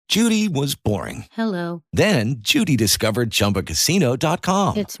Judy was boring. Hello. Then Judy discovered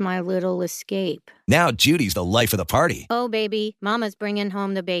ChumbaCasino.com. It's my little escape. Now Judy's the life of the party. Oh, baby, mama's bringing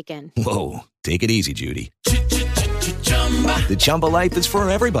home the bacon. Whoa, take it easy, Judy. The Chumba life is for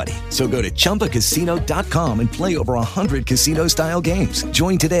everybody. So go to ChumbaCasino.com and play over 100 casino-style games.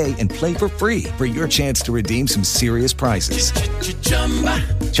 Join today and play for free for your chance to redeem some serious prizes.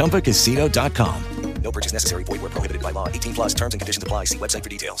 ChumbaCasino.com. No purchase necessary. Void where prohibited by law. 18 plus terms and conditions apply. See website for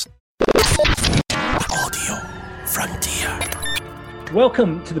details. Audio Frontier.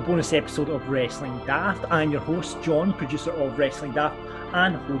 Welcome to the bonus episode of Wrestling Daft. I'm your host, John, producer of Wrestling Daft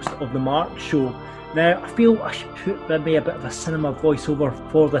and host of The Mark Show. Now, I feel I should put maybe a bit of a cinema voiceover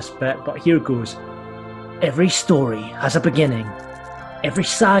for this bit, but here goes. Every story has a beginning. Every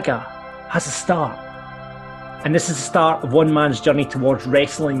saga has a start. And this is the start of one man's journey towards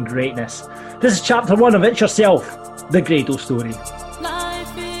wrestling greatness. This is chapter 1 of It's Yourself, the Grado story.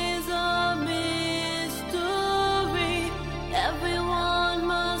 Life is a mystery. Everyone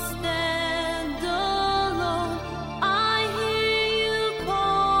must stand alone. I hear you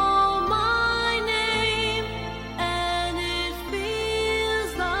call my name, and it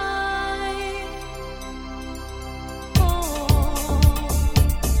feels like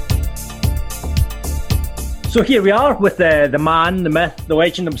So here we are with the man, the myth, the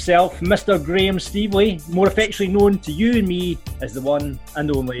legend himself, Mr. Graham Steveley, more affectionately known to you and me as the one and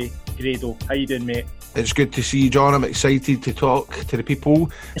only Grado. How you doing, mate? It's good to see you, John. I'm excited to talk to the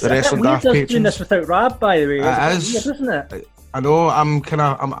people, It's the Wrestling Daft doing patrons. this without Rab, by the way. It is. Weird, isn't it? I know. I'm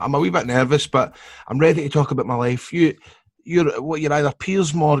a wee bit nervous, but I'm ready to talk about my life. You're either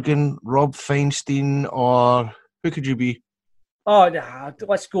Piers Morgan, Rob Feinstein, or who could you be? Oh, nah,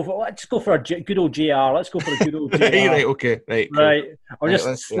 let's go for a good old JR. Let's go for a good old JR. Right, okay, right. Cool. Right, I'll Right, just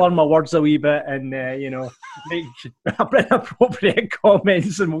let's do slur my words a wee bit and, make inappropriate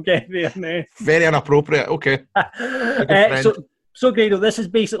comments and we'll get there now. Very inappropriate. Okay. So Grado, this is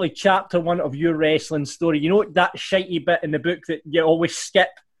basically chapter 1 of your wrestling story. You know that shitey bit in the book that you always skip?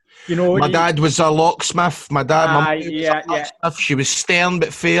 You know, My dad was a locksmith. My mum was yeah. a locksmith. She was stern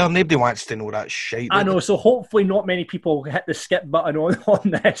but fair. Nobody wants to know that shit. I know, so hopefully not many people hit the skip button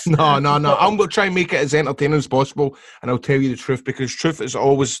on this. No. I'm going to try and make it as entertaining as possible, and I'll tell you the truth, because truth is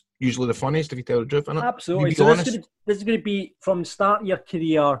always usually the funniest if you tell the truth, innit? Absolutely. So this is going to be from the start of your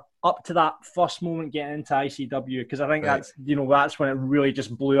career up to that first moment getting into ICW, because I think that's when it really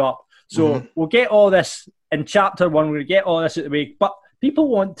just blew up. So we'll get all this in chapter 1. We're going to get all this out of the way, but people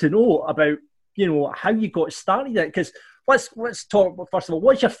want to know about, how you got started. Because let's talk. First of all,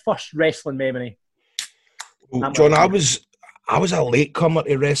 what's your first wrestling memory? Well, John, I was a late comer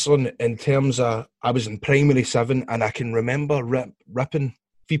to wrestling in terms of I was in primary 7, and I can remember ripping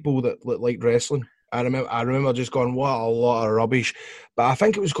people that liked wrestling. I remember just going, what a lot of rubbish. But I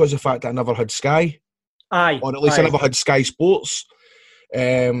think it was because of the fact that I never had Sky. Aye. Or at least I never had Sky Sports.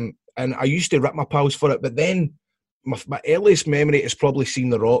 And I used to rip my pals for it. But then my earliest memory is probably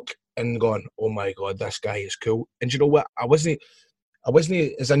seeing The Rock and going, oh my God, this guy is cool. And you know what? I wasn't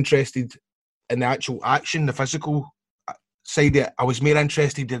as interested in the actual action, the physical side of it. I was more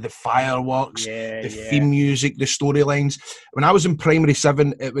interested in the fireworks, theme music, the storylines. When I was in primary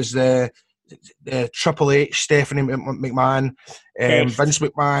 7, it was the Triple H, Stephanie McMahon, Vince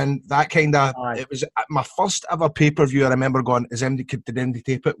McMahon, that kind of. It was my first ever pay-per-view. I remember going, did MD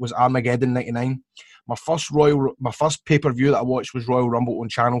tape it? Was Armageddon '99. My first pay-per-view that I watched was Royal Rumble on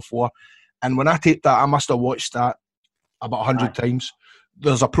Channel 4, and when I taped that, I must have watched that about 100 times.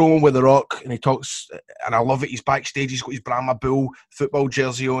 There's a promo with The Rock, and he talks, and I love it. He's backstage, he's got his Brahma Bull football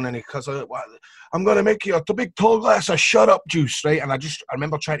jersey on, and he goes, I'm going to make you a big tall glass of shut up juice, right? And I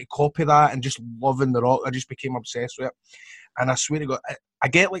remember trying to copy that and just loving The Rock. I just became obsessed with it. And I swear to God, I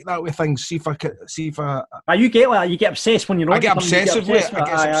get like that with things. You get like that. You get obsessed when you're not. I get obsessive with it.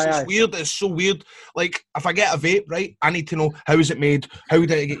 It's weird. It's so weird. Like, if I get a vape, right, I need to know, how is it made? How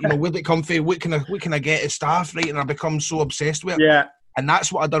did it get, where did it come from? What can I get as staff, right? And I become so obsessed with it. Yeah. And that's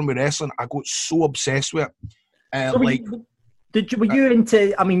what I done with wrestling. I got so obsessed with it. Were you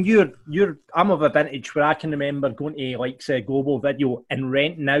into? I mean, I'm of a vintage where I can remember going to say Global Video and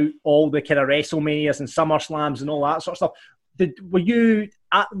renting out all the kind of WrestleManias and SummerSlams and all that sort of stuff.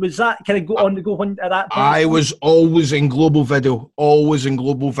 Was that kind of go on at that point? I was always in Global Video,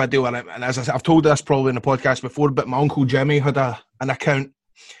 and as I said, I've told this probably in the podcast before, but my Uncle Jimmy had an account,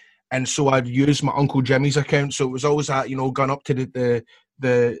 and so I'd use my Uncle Jimmy's account. So it was always that, going up to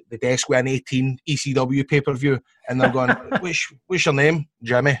the desk with an 18 ECW pay-per-view, and they're going, what's your name?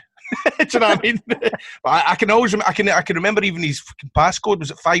 Jimmy. Do you know what I mean? But I can remember even his passcode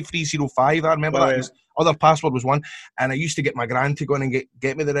was at 5305. I remember that. Other Password was one, and I used to get my gran to go in and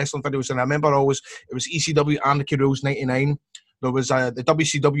get me the wrestling videos. And I remember always it was ECW Anarchy Rules '99. There was the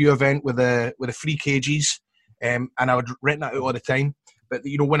WCW event with the free cages, and I would rent that out all the time. But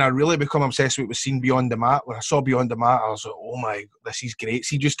when I really become obsessed with it was seeing Beyond the Mat. When I saw Beyond the Mat, I was like, oh my, this is great.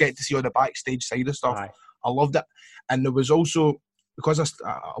 So you just get to see all the backstage side of stuff. Aye. I loved it. And there was also, because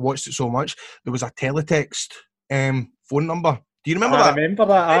I watched it so much, there was a teletext phone number. Do you remember that? I remember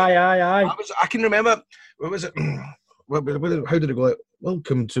that. Aye. I can remember. What was it? How did it go?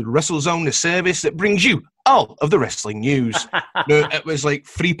 Welcome to WrestleZone, the service that brings you all of the wrestling news. No, it was like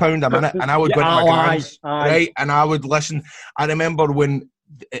 £3 a minute, and I would go to my grand's, right, and I would listen. I remember when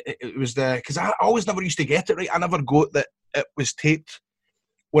it was because I always never used to get it right. I never got that it was taped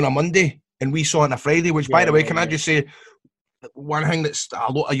on a Monday, and we saw it on a Friday. Which, by the way, can I just say, one thing that's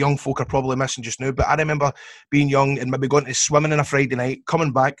a lot of young folk are probably missing just now, but I remember being young and maybe going to swimming on a Friday night,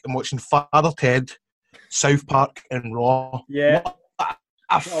 coming back and watching Father Ted, South Park, and Raw. Yeah.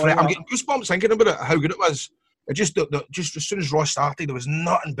 I'm getting goosebumps thinking about it, how good it was. It just as soon as Raw started, there was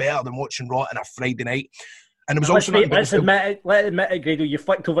nothing better than watching Raw on a Friday night. And it was also let's admit it, Grado. You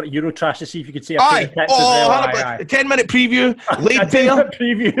flicked over to Eurotrash to see if you could see a few tips as well. A 10-minute preview, laid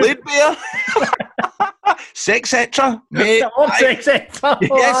beer, Sexetra, mate. Sexetra.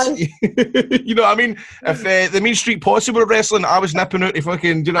 Yes. You know what I mean? If the Mean Street Posse were wrestling, I was nipping out to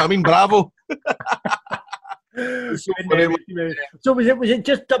fucking, do you know what I mean? Bravo. So was it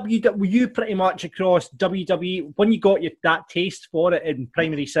just were you pretty much across WWE when you got that taste for it in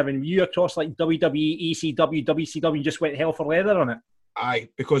primary 7? Were you across like WWE, ECW, WCW, and just went hell for leather on it? Aye,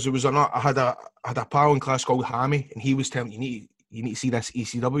 because there was I had a pal in class called Hammy, and he was telling me you need to see this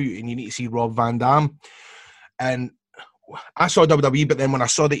ECW and you need to see Rob Van Dam. And I saw WWE, but then when I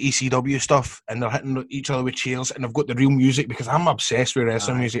saw the ECW stuff and they're hitting each other with chairs and they've got the real music, because I'm obsessed with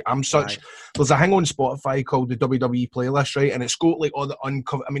wrestling music. There's a thing on Spotify called the WWE playlist, right? And it's got like all the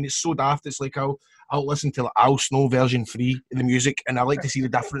uncovered. I mean, it's so daft. It's like I'll listen to like Al Snow version 3 in the music, and I like to see the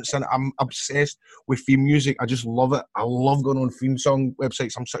difference in it. I'm obsessed with theme music. I just love it. I love going on theme song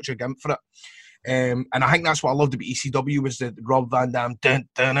websites. I'm such a gimp for it. And I think that's what I loved about ECW was the Rob Van Dam right?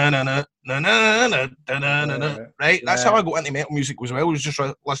 That's how I got into metal music as well. Was just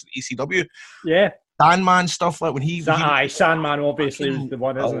listening to ECW. Yeah. Sandman stuff, like when Sandman obviously was the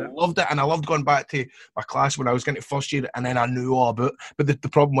one, isn't it? I loved it, and I loved going back to my class when I was getting to first year, and then I knew all about it. But the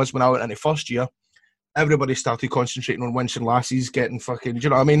problem was when I went into first year, everybody started concentrating on winching lassies, getting fucking. Do you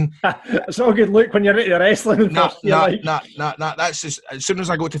know what I mean? It's not a good look when you're into wrestling in first year. Nah. That's just as soon as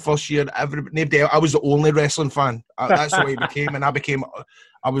I got to first year, nobody. I was the only wrestling fan. That's the way it became, and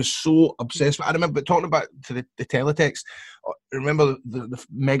I was so obsessed. I remember talking about to the teletext. I remember the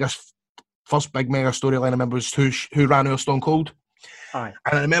first big mega storyline. I remember was who ran over Stone Cold. Aye.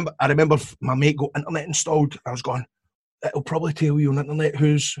 And I remember my mate got internet installed. I was going, it'll probably tell you on the internet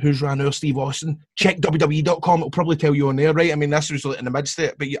who's ran over Steve Austin. Check WWE.com, it'll probably tell you on there, right? I mean, this was like in the midst of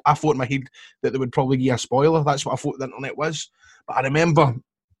it, but I thought in my head that they would probably give a spoiler. That's what I thought the internet was. But I remember,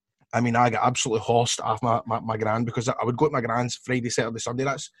 I got absolutely horsed off my gran, because I would go to my gran's Friday, Saturday, Sunday.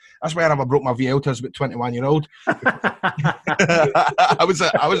 That's why I never broke my VL till I was about 21-year-old. I was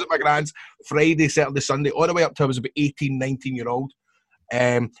at my gran's Friday, Saturday, Sunday, all the way up till I was about 18, 19-year-old.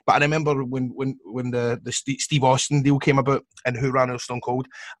 But I remember when the Steve Austin deal came about and who ran out Stone Cold.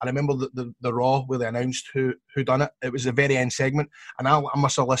 I remember the Raw where they announced who done it. It was the very end segment, and I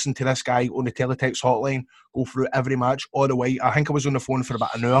must have listened to this guy on the teletext hotline go through every match all the way. I think I was on the phone for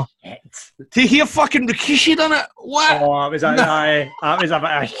about an hour to hear fucking Rikishi done it. What? Oh, it was a bit of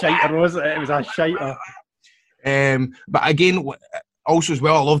a shiter, wasn't it? It was a shiter. But again, also as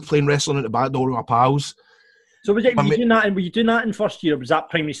well, I loved playing wrestling at the back door with my pals. So were you doing that in first year, or was that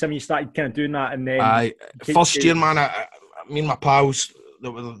primary 7 you started kind of doing that? And then first year, man, me and my pals,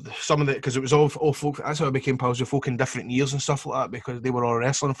 some of the, because it was all folk, that's how I became pals with folk in different years and stuff like that, because they were all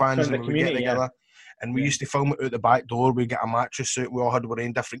wrestling fans, and we would get together. And we used to film it out the back door. We'd get a mattress out. We all had our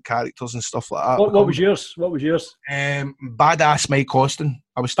own different characters and stuff like that. What was yours? Badass Mike Austin.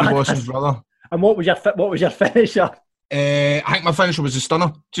 I was Steve Austin's brother. And what was your finisher? I think my finisher was a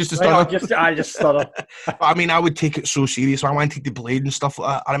stunner. Just a stunner. Just stunner. But I mean, I would take it so serious. I wanted to blade and stuff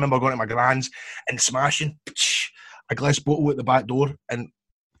like that. I remember going to my gran's and smashing a glass bottle at the back door and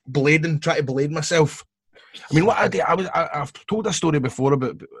trying to blade myself. I mean, what I did, I've told a story before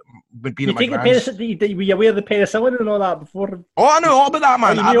about being at my gran's. Were you aware of the penicillin and all that before? Oh, I know all about that,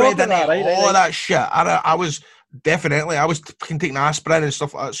 man. I read all that shit. I was taking aspirin and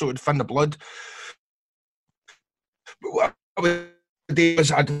stuff like that so it would thin the blood. But what I would do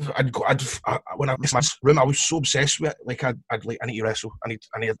is when I was in my room, I was so obsessed with it. Like I need to wrestle. I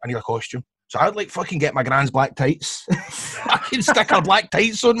need a costume. So I'd like fucking get my gran's black tights. Fucking stick her black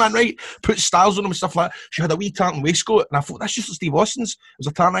tights on, man, right? Put stars on them and stuff like that. She had a wee tartan waistcoat, and I thought, that's just like Steve Austin's. It was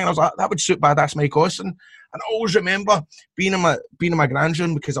a tartan, and I was like, that would suit badass Mike Austin. And I always remember being in my gran's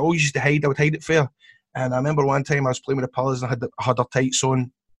room, because I always used to hide. I would hide it fair. And I remember one time I was playing with the pillars, and I had her tights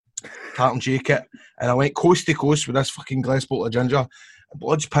on, tartan jacket, and I went coast to coast with this fucking glass bottle of ginger.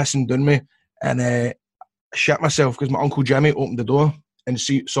 Blood's pissing down me, and I shit myself because my Uncle Jimmy opened the door and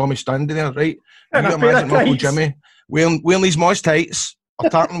saw me standing there, right? And you imagine my Uncle Jimmy wearing these moist tights, a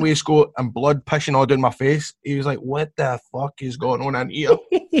tartan waistcoat, and blood pissing all down my face. He was like, what the fuck is going on in here?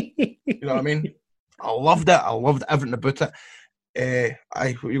 You know what I mean? I loved it. I loved everything about it.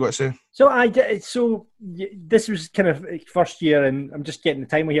 What you got to say? So this was kind of first year, and I'm just getting the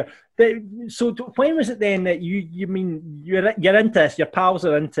time here. So when was it then that you mean you're into this? Your pals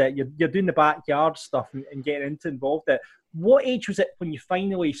are into it. You're doing the backyard stuff and getting involved in it. What age was it when you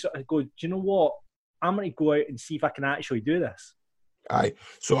finally sort of go, do you know what? I'm going to go out and see if I can actually do this. Aye.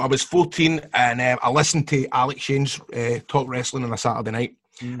 So I was 14, and I listened to Alex Shane's Talk Wrestling on a Saturday night.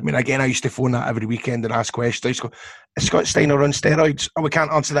 I mean, again, I used to phone that every weekend and ask questions. I used to go, is Scott Steiner on steroids? Oh, we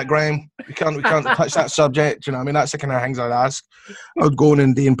can't answer that, Graham. We can't touch that subject. You know what I mean? That's the kind of things I'd ask. I would go in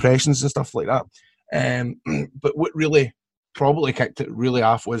and do impressions and stuff like that. But what really probably kicked it really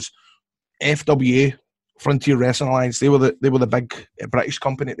off was FWA, Frontier Wrestling Alliance. They were the big British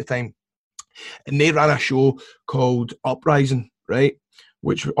company at the time. And they ran a show called Uprising, right?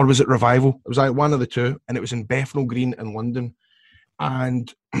 Or was it Revival? It was like one of the two. And it was in Bethnal Green in London.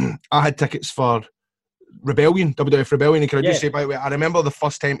 And I had tickets for Rebellion, WWF Rebellion. And can I just say, by the way, I remember the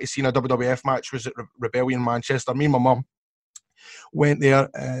first time to see a WWF match was at Rebellion Manchester. Me and my mum went there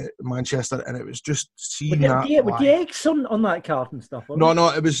Manchester, and it was just seeing that. Were the eggs on that card and stuff? No,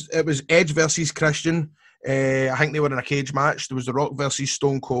 it was Edge versus Christian. I think they were in a cage match. There was The Rock versus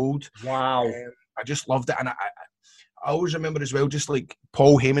Stone Cold. Wow. I just loved it. And I always remember as well, just like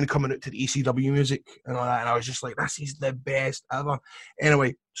Paul Heyman coming out to the ECW music and all that, and I was just like, this is the best ever.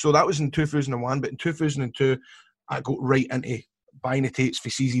 Anyway, so that was in 2001, but in 2002, I got right into buying the tapes for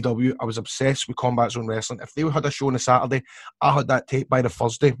CZW. I was obsessed with Combat Zone Wrestling. If they had a show on a Saturday, I had that tape by the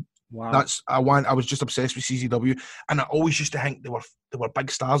Thursday. Wow. I was just obsessed with CZW, and I always used to think they were big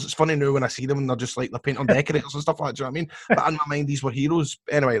stars. It's funny now when I see them and they're just like, they're painting decorators and stuff like that, do you know what I mean? But in my mind, these were heroes.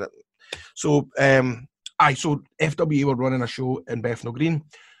 Anyway, so FWA were running a show in Bethnal Green,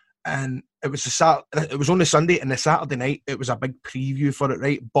 and it was on the Sunday, and the Saturday night it was a big preview for it,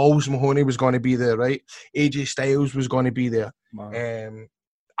 right? Balls Mahoney was going to be there, right? AJ Styles was going to be there. Wow.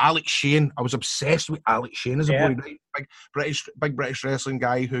 Alex Shane, I was obsessed with Alex Shane as a boy, right? Big British wrestling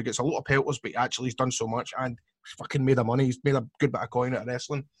guy who gets a lot of pelters, but actually he's done so much and he's fucking made of money. He's made a good bit of coin out of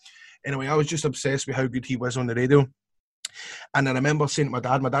wrestling. Anyway, I was just obsessed with how good he was on the radio. And I remember saying to my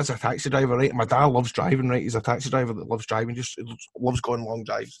dad's a taxi driver, right? And my dad loves driving, right? He's a taxi driver that loves driving, just loves going long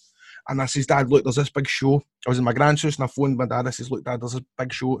drives. And I says, Dad, look, there's this big show. I was in my grand's house and I phoned my dad. I says, look, Dad, there's this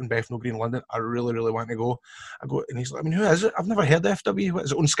big show in Bethnal Green, London. I really, really want to go. I go, and he's like, I mean, who is it? I've never heard of FW. What,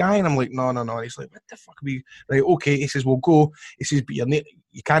 is it on Sky? And I'm like, no. He's like, what the fuck are we? Right, okay. He says, we'll go. He says, but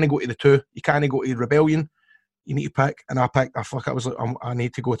you can't go to the two. You can't go to Rebellion. You need to pick. And I picked, I was like, I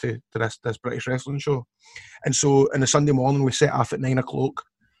need to go to this British wrestling show. And so on the Sunday morning, we set off at 9 o'clock.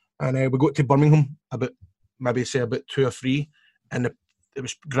 And we got to Birmingham about 2 or 3. And it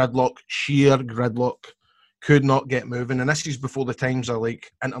was gridlock, sheer gridlock. Could not get moving. And this is before the times of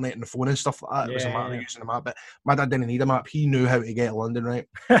like internet and the phone and stuff like that. It was a matter of using a map. But my dad didn't need a map. He knew how to get to London, right?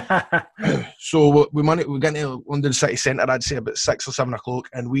 So we got into London city centre, I'd say about 6 or 7 o'clock,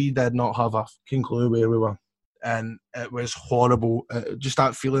 and we did not have a fucking clue where we were. And it was horrible. Just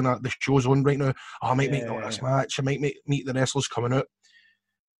that feeling that the show's on right now. Oh, I might make this match. I might meet the wrestlers coming out.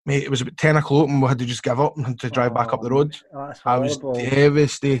 Mate, it was about 10 o'clock and we had to just give up and had to drive back up the road. I was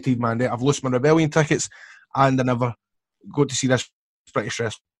devastated, man. I've lost my Rebellion tickets and I never got to see this British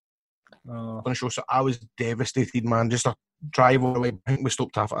wrestling on the show. So I was devastated, man. Just a drive all the way. I think we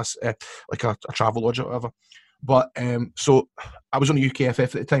stopped off at a travel lodge or whatever. But so I was on the UKFF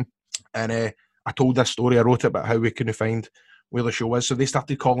at the time, and I told this story. I wrote it about how we couldn't find where the show was. So they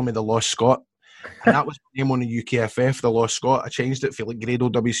started calling me the Lost Scot. And that was my name on the UKFF, the Lost Scot. I changed it for like Grado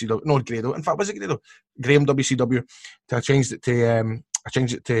WCW. No, Grado. In fact, was it Grado? Graham WCW. I changed it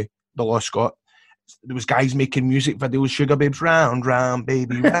to the Lost Scot. There was guys making music videos, Sugar Babes, round, round,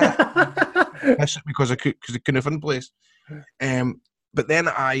 baby, round. because they couldn't find a place. But then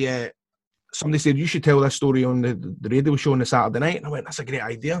somebody said, you should tell this story on the radio show on the Saturday night. And I went, that's a great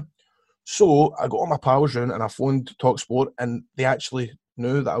idea. So I got all my pals round and I phoned TalkSport, and they actually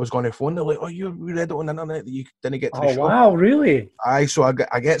knew that I was going to phone. They're like, "Oh, you read it on the internet that you didn't get to the Oh, show." wow, really? Aye, so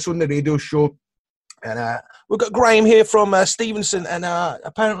I gets on the radio show, and we've got Graham here from Stevenson, and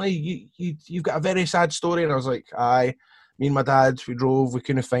apparently you've got a very sad story. And I was like, "Aye, me and my dad, we drove, we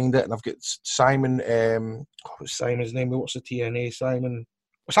couldn't find it, and I've got Simon. What's Simon's name? What's the TNA? Simon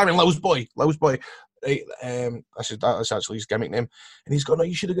Lowsboy. Right, that's actually his gimmick name. And he's going, "No,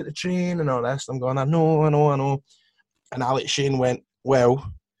 you should have got the train and all this." I'm going, I know. And Alex Shane went,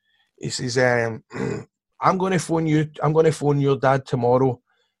 "Well," he says, I'm going to phone your dad tomorrow,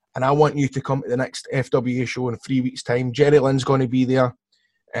 and I want you to come to the next FWA show in 3 weeks' time. Jerry Lynn's going to be there.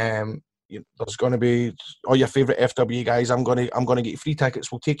 There's going to be all your favourite FWA guys. I'm going to get you free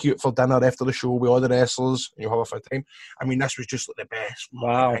tickets. We'll take you out for dinner after the show with all the wrestlers, and you'll have a fun time. I mean, this was just like the best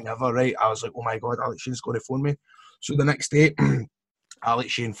thing ever, right? I was like, oh my God, Alex Shane's going to phone me. So the next day,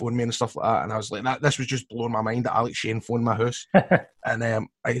 Alex Shane phoned me and stuff like that, and I was like, this was just blowing my mind that Alex Shane phoned my house. And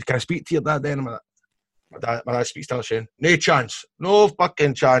can I speak to your dad then? My dad speaks to Alex Shane. No chance. No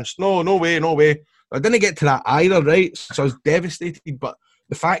fucking chance. No way. I didn't get to that either, right? So I was devastated, but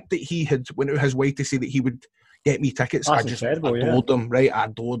the fact that he had went out his way to say that he would get me tickets, I just adored him, right? I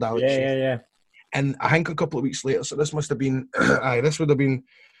adored Alex Shane. Yeah. And I think a couple of weeks later, so this must have been, this would have been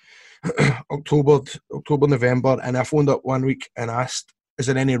October, November, and I phoned up one week and asked, "Is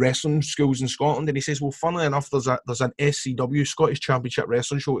there any wrestling schools in Scotland?" And he says, "Well, funnily enough, there's an SCW, Scottish Championship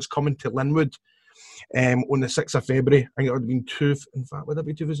Wrestling show. It's coming to Linwood on the 6th of February. I think it would have been would it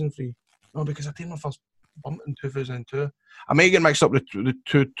be 2003? No, because I did my first bump in 2002. I may get mixed up with the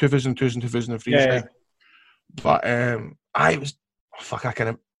 2002s and 2003s. Yeah. But it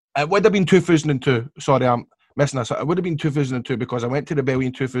would have been 2002. Sorry, I'm messing this up. It would have been 2002 because I went to Rebellion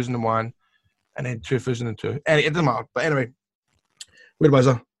in 2001 and then 2002. And it doesn't matter. But anyway, where was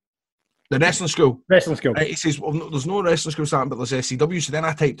I? The wrestling school. He says, "Well, no, there's no wrestling school starting, but there's SCW." So then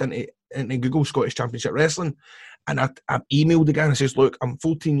I typed into Google Scottish Championship Wrestling, and I emailed the guy and I says, "Look, I'm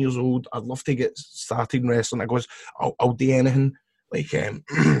 14 years old. I'd love to get started in wrestling." I goes, I'll do anything. Like,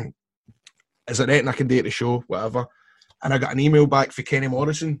 is there anything I can do at the show? Whatever. And I got an email back for Kenny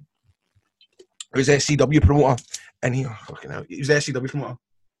Morrison, who's SCW promoter, and he was SCW promoter.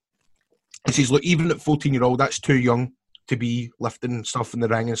 He says, "Look, even at 14-year-old, that's too young to be lifting stuff in the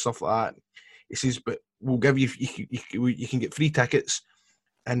ring and stuff like that." He says, "But we'll give you can get free tickets,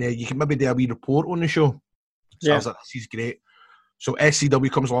 and you can maybe do a wee report on the show." So I was like, "This is great." So SCW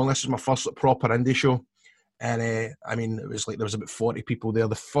comes along. This is my first proper indie show, and I mean, it was like there was about 40 people there.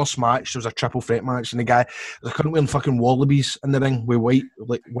 The first match, there was a triple threat match, and the guy was currently wearing fucking wallabies in the ring with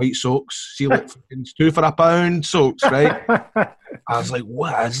white socks. See, like fucking £2 for £1 socks, right? I was like,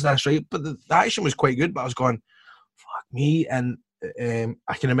 "What is this?" Right? But the action was quite good. But I was going, "Fuck me!" And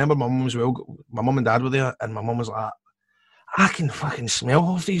I can remember my mum as well. My mum and dad were there, and my mum was like, "I can fucking smell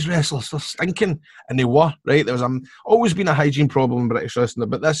off these wrestlers. They're stinking." And they were, right? There was always been a hygiene problem in British wrestling,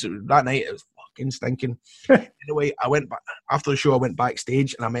 but that night it was fucking stinking. Anyway, I went back after the show. I went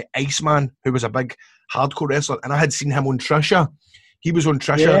backstage and I met Iceman, who was a big hardcore wrestler, and I had seen him on Trisha. He was on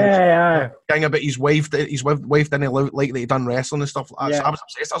Trisha, going about his wife didn't like that he'd done wrestling and stuff like that. So I was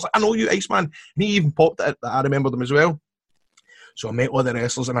obsessed. I was like, "I know you, Iceman." And he even popped it that I remembered them as well. So I met all the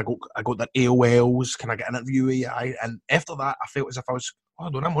wrestlers and I got their AOLs. Can I get an interview with you? And after that, I felt as if I was,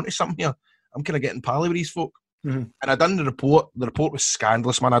 I'm onto something here. I'm kind of getting pally with these folk. Mm-hmm. And I done the report. The report was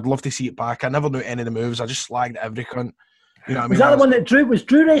scandalous, man. I'd love to see it back. I never knew any of the moves. I just slagged every cunt. You know what I mean? Was that the one that was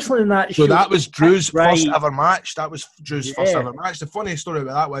Drew wrestling in that show? So that was Drew's first ever match. That was Drew's first ever match. The funny story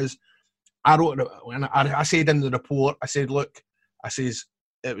about that was, I wrote it when I said in the report, I said, "Look," I says,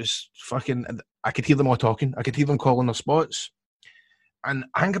 "it was fucking," I could hear them all talking. I could hear them calling their spots. And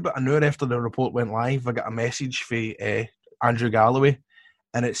I think about an hour after the report went live, I got a message from Andrew Galloway,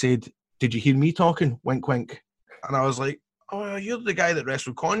 and it said, "Did you hear me talking? Wink, wink." And I was like, "Oh, you're the guy that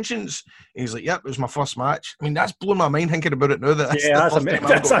wrestled Conscience." And he's like, "Yep, it was my first match." I mean, that's blown my mind thinking about it now.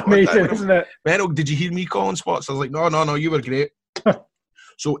 That's amazing, isn't it? Mental, did you hear me calling spots? I was like, no, you were great.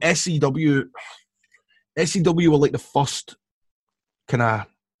 So SCW were like the first kind of...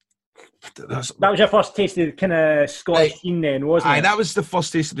 That was your first taste of the kind of Scottish scene then, wasn't it? That was the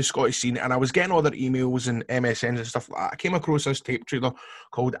first taste of the Scottish scene, and I was getting all their emails and MSNs and stuff like that. I came across this tape trader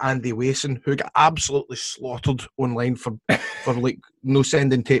called Andy Wason, who got absolutely slaughtered online for like no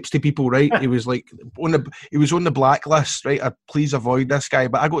sending tapes to people, right? He was like he was on the blacklist, right? Please avoid this guy.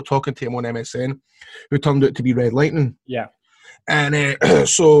 But I got talking to him on MSN, who turned out to be Red Lightning. Yeah. And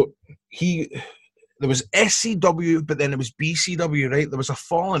so there was SCW, but then it was BCW, right? There was a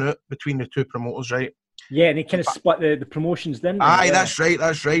falling out between the two promoters, right? Yeah, and they kind of split the promotions, didn't they? Aye, that's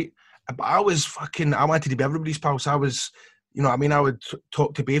right. But I wanted to be everybody's pal, so I was you know what I mean, I would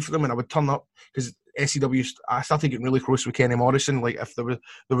talk to both of them, and I would turn up because SCW. I started getting really close with Kenny Morrison. Like if there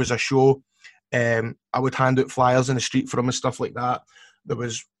was a show, I would hand out flyers in the street for him and stuff like that. There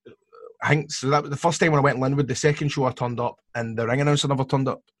was, I think, so that was the first time when I went in Linwood. The second show I turned up, and the ring announcer never turned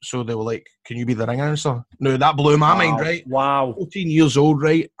up. So they were like, "Can you be the ring announcer?" No, that blew my mind, right? Wow. 14 years old,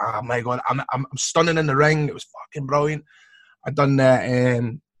 right? Oh my God, I'm stunning in the ring. It was fucking brilliant. I'd done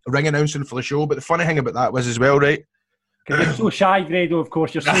ring announcing for the show, but the funny thing about that was as well, right? Because you're so shy, Grado, of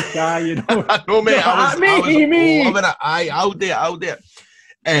course, you're so shy, you know. I know, mate. I was loving it. I'll do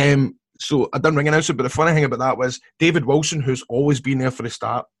it. So I done ring announcing, but the funny thing about that was David Wilson, who's always been there for the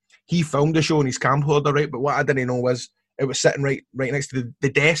start, he filmed the show in his camcorder, right? But what I didn't know was it was sitting right next to the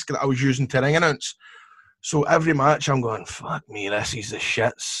desk that I was using to ring announce. So every match I'm going, fuck me, this is the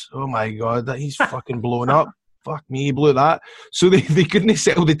shits. Oh my God, he's fucking blown up. Fuck me, he blew that. So they couldn't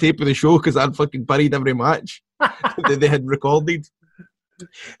settle the tape of the show because I'd fucking buried every match that they had recorded.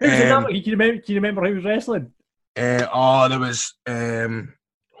 Can you remember who was wrestling? There was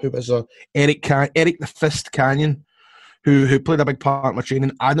who was Eric the Fist Canyon, who played a big part in my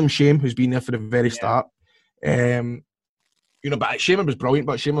training. Adam Shame, who's been there for the very start. You know, but Shamer was brilliant.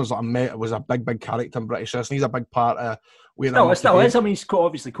 But Shamer was a big character in British wrestling. He's a big part of where still is. I mean, he's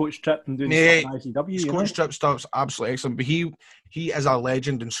obviously Coach Tripp and doing stuff in ICW. His Coach Tripp stuff's absolutely excellent. But he is a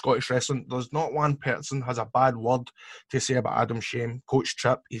legend in Scottish wrestling. There's not one person has a bad word to say about Adam Shame. Coach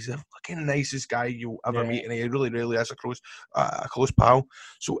Tripp, he's the fucking nicest guy you'll ever meet, and he really is a close pal.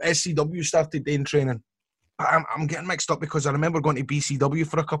 So SCW started doing training. I'm getting mixed up because I remember going to BCW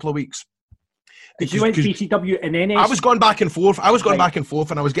for a couple of weeks. Did you went to BCW and then I was going back and forth. Back and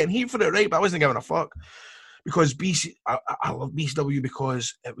forth, and I was getting heat for it, right? But I wasn't giving a fuck because I love BCW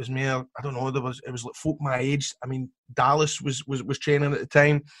because it was mere. I don't know. It was like folk my age. I mean, Dallas was training at the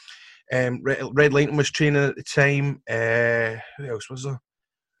time. Red Lightning was training at the time. Who else was there?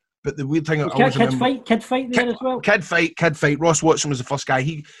 But the weird thing, Kid Fight there as well. Kid Fight. Ross Watson was the first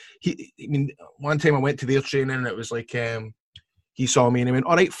guy. I mean, one time I went to their training, and it was like. He saw me and he went,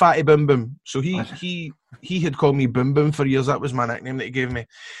 "All right, Fatty Boom Boom." So he had called me Boom Boom for years. That was my nickname that he gave me.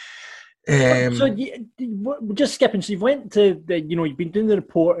 Just skipping. So you've went to you've been doing the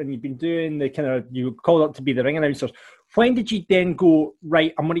report and you've been doing the kind of, you called up to be the ring announcers. When did you then go,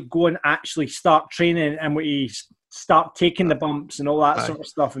 right, I'm going to go and actually start training and we start taking the bumps and all that sort of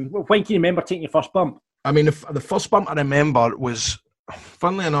stuff? And when can you remember taking your first bump? I mean, the first bump I remember was,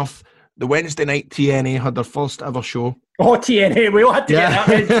 funnily enough, the Wednesday night TNA had their first ever show. Oh, TNA, we all had to get that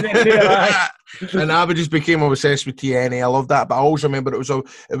Wednesday there. And I just became obsessed with TNA. I loved that, but I always remember it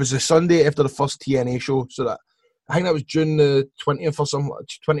was the Sunday after the first TNA show. So that I think that was June the 20th or something,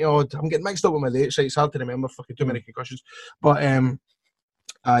 20 odd. I'm getting mixed up with my dates. It's hard to remember. Fucking too many concussions. But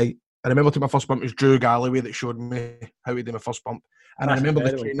I remember my first bump was Drew Galloway that showed me how to do my first bump. And I remember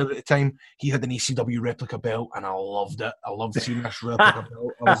the trainer at the time, he had an ECW replica belt, and I loved it. I loved seeing this replica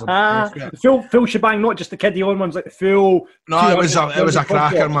belt. Full shebang, not just the kiddie on ones, like the full. No, it was a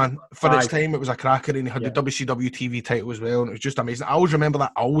cracker, man. For its time, it was a cracker, and he had the WCW TV title as well, and it was just amazing. I always remember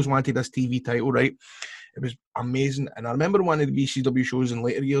that. I always wanted this TV title, right? It was amazing. And I remember one of the WCW shows in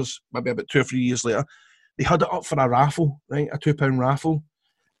later years, maybe about 2 or 3 years later, they had it up for a raffle, right? A £2 raffle.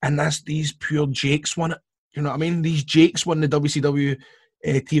 And these pure Jakes won it. You know what I mean? These Jakes won the WCW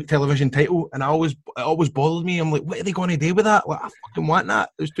television title, and it always bothered me. I'm like, what are they going to do with that? Like, I fucking want that.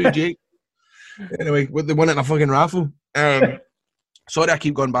 There's 2 Jakes. Anyway, they won it in a fucking raffle. Sorry, I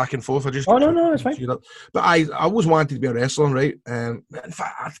keep going back and forth. No, it's fine. But I always wanted to be a wrestler, right? In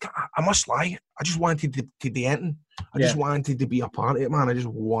fact, I must lie. I just wanted to do anything. I just wanted to be a part of it, man. I just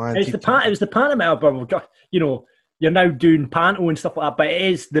wanted. It was the Panama album. You're now doing panto and stuff like that, but it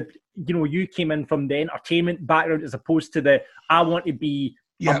is you came in from the entertainment background as opposed to I want to be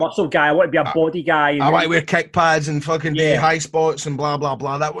a muscle guy, I want to be a body guy. I want to wear kick pads and fucking do high spots and blah, blah,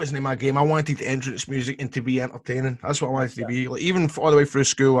 blah. That wasn't in my game. I wanted the entrance music and to be entertaining. That's what I wanted to be. Like, even all the way through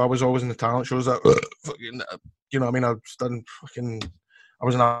school, I was always in the talent shows. That fucking, you know what I mean? I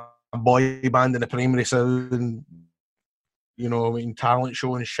was in a boy band in the primary sound and, you know, I mean, talent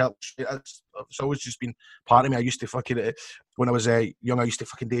show and shit. It's always just been part of me. I used to fucking, when I was young, I used to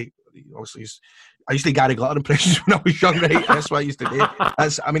fucking do, obviously, I used to do Gary Glitter impressions when I was young, right? That's what I used to do.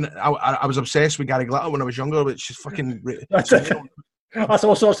 I was obsessed with Gary Glitter when I was younger, which is fucking... That's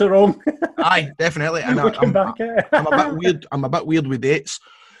all sorts of wrong. Aye, definitely. And I'm a bit weird with dates.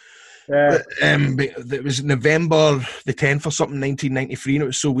 Yeah. But it was November the 10th or something, 1993, and it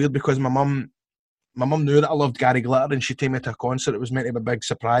was so weird because my mum knew that I loved Gary Glitter, and she took me to a concert. It was meant to be a big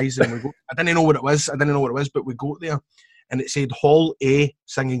surprise, and I didn't know what it was, but we got there, and it said Hall A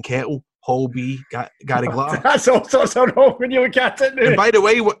Singing Kettle Hall B, Gary Glitter. That's all sorts of wrong when you look at it now. And by the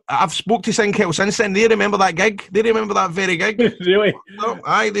way, I've spoke to St Kettle since then. They remember that gig. They remember that very gig. Really? No,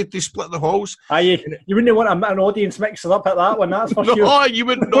 aye, they split the halls. Aye, you wouldn't want an audience mixing up at that one, that's for No, sure. you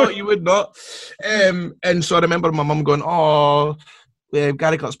would not. You would not. And so I remember my mum going, "Oh, Gary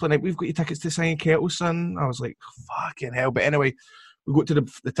Glitter's playing. We've got your tickets to St Kettle, son." I was like, "Fucking hell!" But anyway, we got to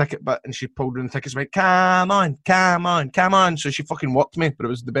the ticket bit, and she pulled in the tickets and went, "Come on, come on, come on." So she fucking worked me, but it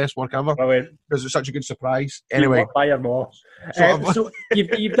was the best work ever. Brilliant. Because it was such a good surprise. Anyway, by your law. So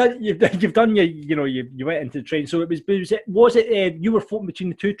you've done your, you went into train. So was it you were floating between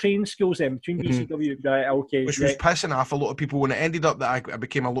the two train schools then, between BCW, right? Okay, which was pissing off a lot of people when it ended up that I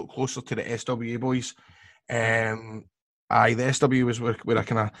became a lot closer to the SWA boys. The SW was where I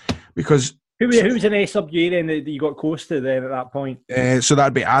kind of, because who was in SWA then that you got close to then at that point? So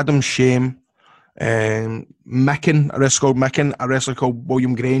that'd be Adam Shame, Micken, a wrestler called Micken, a wrestler called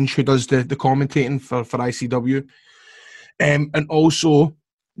William Grange, who does the commentating for ICW, and also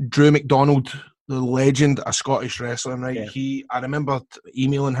Drew McDonald, the legend, a Scottish wrestler, right? Yeah. I remember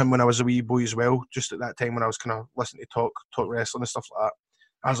emailing him when I was a wee boy as well, just at that time when I was kind of listening to talk wrestling and stuff like that.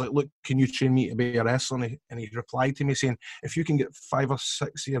 I was like, "Look, can you train me to be a wrestler?" And he replied to me saying, "If you can get 5 or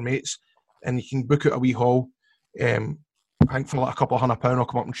 6 of your mates and you can book out a wee hall, I think for like a couple of £100, I'll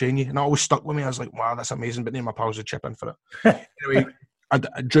come up and train you." And that always stuck with me. I was like, "Wow, that's amazing." But then my pals would chip in for it. Anyway,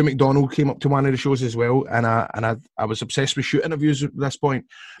 Drew McDonald came up to one of the shows as well, and I was obsessed with shoot interviews at this point.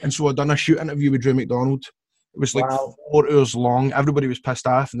 And so I'd done a shoot interview with Drew McDonald. It was like 4 hours long. Everybody was pissed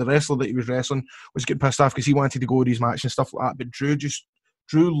off, and the wrestler that he was wrestling was getting pissed off because he wanted to go to his match and stuff like that. But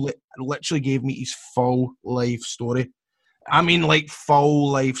Drew literally gave me his full life story. I mean, like, full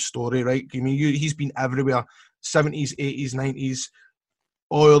life story, right? I mean, he's been everywhere. 70s, 80s, 90s,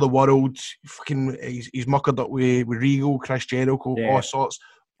 all over the world. Fucking, he's muckered up with Regal, Chris Jericho,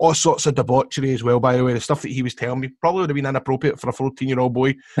 all sorts of debauchery as well, by the way. The stuff that he was telling me probably would have been inappropriate for a 14-year-old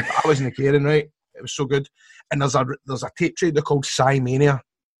boy. I wasn't caring, right? It was so good. And there's a tape trader called Simon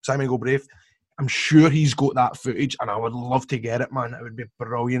Go Brave. I'm sure he's got that footage, and I would love to get it, man. It would be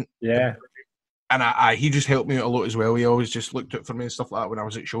brilliant. Yeah. And he just helped me out a lot as well. He always just looked out for me and stuff like that when I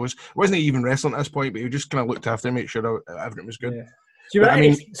was at shows. Wasn't even wrestling at this point, but he just kind of looked after me, make sure everything was good. Yeah.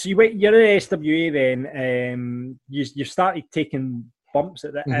 So you're at SWA then. You started taking bumps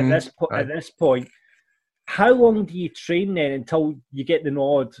at this point. How long do you train then until you get the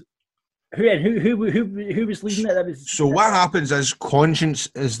nod? Who was leading it? So what happens is Conscience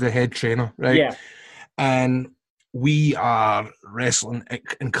is the head trainer, right? Yeah. And we are wrestling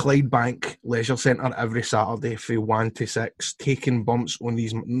in Clydebank Leisure Centre every Saturday from 1 to 6, taking bumps on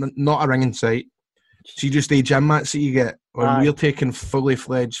these, not a ring in sight. So you just the gym mats that you get, when we're taking fully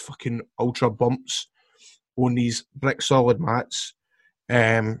fledged fucking ultra bumps on these brick solid mats.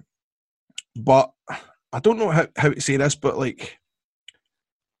 But I don't know how to say this, but like,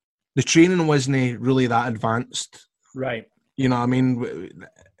 the training wasn't really that advanced. Right. You know what I mean?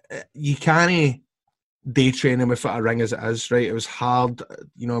 You can't day training without a ring as it is, right? It was hard.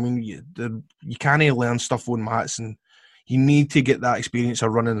 You know what I mean? You can't learn stuff on mats, and you need to get that experience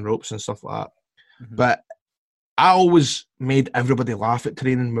of running the ropes and stuff like that. Mm-hmm. But I always made everybody laugh at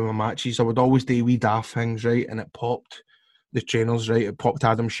training with my matches. I would always do wee daft things, right? And it popped the trainers, right? It popped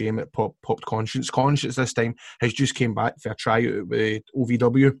Adam Shame, it popped Conscience. Conscience this time has just came back for a tryout with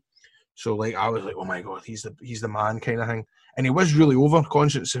OVW. So like I was like, oh my god, he's the man kind of thing. And he was really over,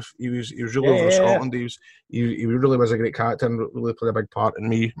 Conscience. He was really over in Scotland. He really was a great character and really played a big part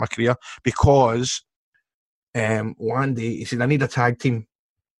in my career, because one day he said, "I need a tag team,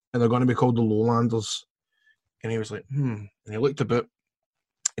 and they're going to be called the Lowlanders." And he was like, And he looked about,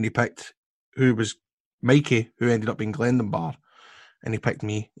 and he picked who was Mikey, who ended up being Glendon Bar, and he picked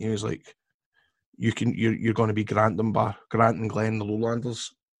me. He was like, you're going to be Grant and Glenn, the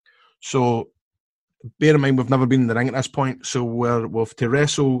Lowlanders. So bear in mind, we've never been in the ring at this point, so we've to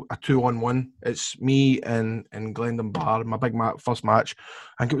wrestle a 2-on-1. It's me and Glendon Bar, my big first match.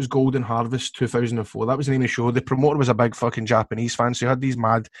 I think it was Golden Harvest 2004. That was the name of the show. The promoter was a big fucking Japanese fan, so he had these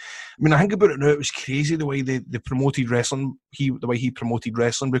mad... I mean, I think about it now, it was crazy the way they promoted wrestling, the way he promoted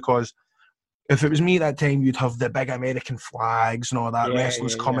wrestling, because if it was me at that time, you'd have the big American flags and all that,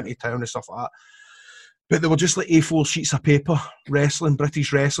 wrestlers coming to town and stuff like that. But they were just like A4 sheets of paper wrestling,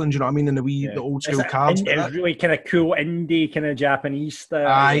 British wrestling, do you know what I mean? And the old school cards. It was really kind of cool indie, kind of Japanese style.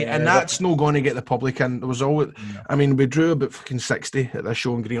 Aye, and that's not going to get the public in. There was always, I mean, we drew about fucking 60 at this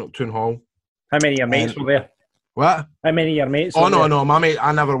show in Greenock Town Hall. How many of your mates were there? What? How many of your mates were there? No, my mate,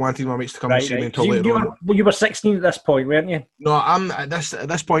 I never wanted my mates to come and see me until later on. You were 16 at this point, weren't you? No, I'm at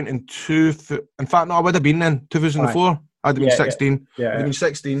this point in fact, no, I would have been then, 2004. I'd have been 16. I'd have been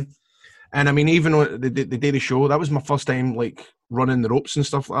 16. And I mean, even on the day of the show, that was my first time like running the ropes and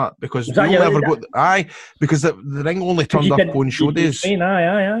stuff like that, because Was we that only your- ever got because the ring only turned up on show days. Train,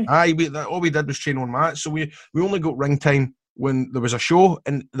 aye. All we did was train on mats, so we only got ring time when there was a show,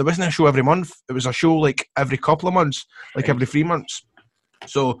 and there wasn't a show every month. It was a show like every couple of months, like every 3 months.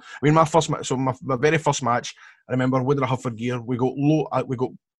 So I mean, my very first match, I remember we did a Hufford gear. We got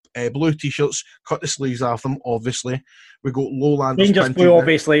blue t-shirts, cut the sleeves off them. Obviously, we got Lowlanders Rangers blue,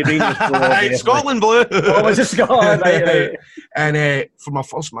 obviously. Rangers blue, obviously. Scotland blue. Oh, was it Scotland? Right. And for my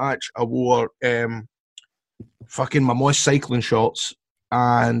first match, I wore fucking my mom's cycling shorts,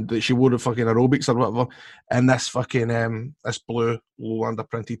 and she wore the fucking aerobics or whatever, and this fucking this blue Lowlander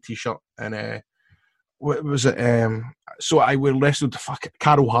printed t-shirt, and what was it? So I wrestled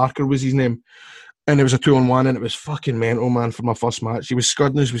Carol Harker was his name. And it was a 2-on-1, and it was fucking mental, man, for my first match. He was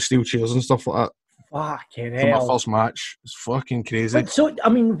scudding us with steel chairs and stuff like that. Fucking For hell. my first match. It's fucking crazy. But so, I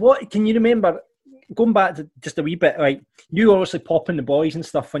mean, what can you remember? Going back to just a wee bit, like you obviously popping the boys and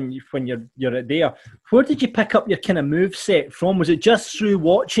stuff when you're there. Where did you pick up your kind of move set from? Was it just through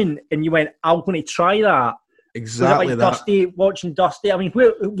watching, and you went, "I'm going to try that"? Exactly was it like that. Dusty, watching Dusty. I mean,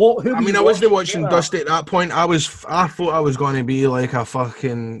 who? I mean, I wasn't watching Dusty at that point. I thought I was going to be like a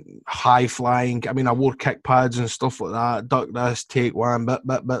fucking high flying. I mean, I wore kick pads and stuff like that. Duck this, take one, bit,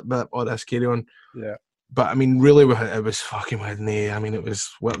 all this carry on. Yeah. But I mean, really, it was fucking with me. I mean, it was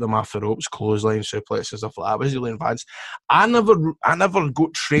whip them off the ropes, clothesline, suplex, and stuff like that. I was really advanced. I never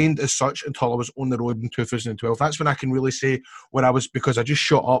got trained as such until I was on the road in 2012. That's when I can really say when I was, because I just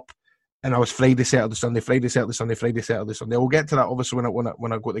shot up. And I was Friday, Saturday, Sunday, Friday, Saturday, Sunday, Friday, Saturday, Sunday. We'll get to that obviously when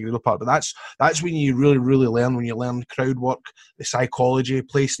I go to the gradle part. But that's when you really, really learn. When you learn crowd work, the psychology,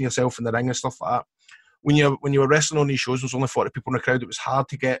 placing yourself in the ring and stuff like that. When you were wrestling on these shows, there was only 40 people in the crowd. It was hard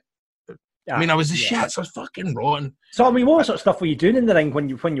to get. I mean, I was the shit. So I was fucking rotten. So I mean, what sort of stuff were you doing in the ring when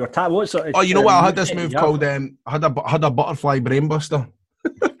you were tagged? What sort of? Oh, you know what? I had this move called I had a butterfly brainbuster.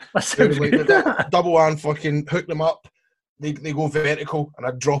 Double arm, fucking hook them up. They go vertical, and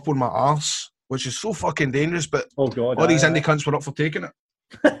I drop on my arse, which is so fucking dangerous. But oh god, all these indie cunts were up for taking it.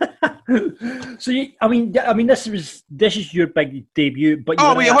 So I mean, this is your big debut. But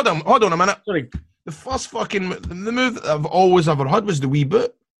wait, hold on a minute. Sorry, the first the move that I've always ever had was the wee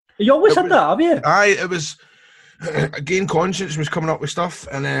boot. You always had that, have you? It was again conscience was coming up with stuff,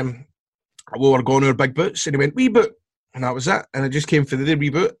 and we were going over big boots, and he went wee boot, and that was it. And it just came for the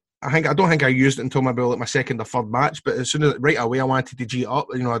wee boot. I don't think I used it until maybe like my second or third match, but as soon as right away I wanted to G it up.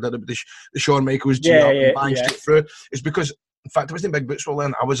 You know, I did it with the Shawn Michaels G up and bang straight through. It's because, in fact, it wasn't big boots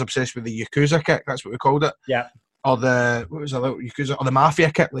rolling. I was obsessed with the Yakuza kick. That's what we called it. Yeah. Or the Yakuza or the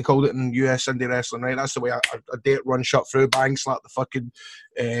Mafia kick they called it in US indie wrestling. Right. That's the way I date run shot through, bang, slap the fucking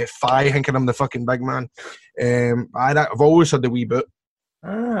thigh, thinking I'm the fucking big man. I've always had the wee boot.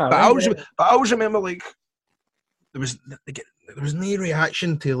 But I always remember like there was no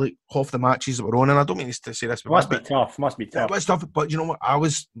reaction to like half the matches that were on, and I don't mean to say this, but must be tough. It was tough, but you know what? I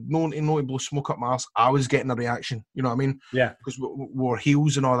was known to blow smoke up my arse. I was getting a reaction. You know what I mean? Yeah. Because we were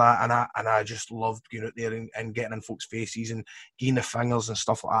heels and all that, and I just loved going out there and getting in folks' faces and getting the fingers and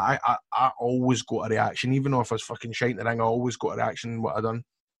stuff like that. I always got a reaction, even though if I was fucking shite in the ring, I always got a reaction in what I done.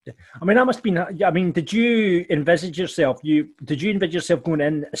 I mean, that must have been. I mean, did you envisage yourself going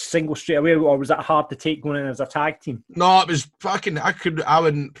in a single straight away, or was that hard to take going in as a tag team? No, it was fucking. I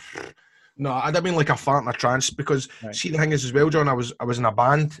wouldn't. No, I'd have been like a fart in a trance because see the thing is as well, John. I was in a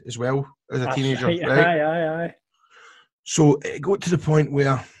band as well as a teenager. Right? Aye. So it got to the point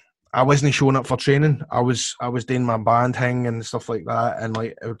where I wasn't showing up for training. I was doing my band thing and stuff like that, and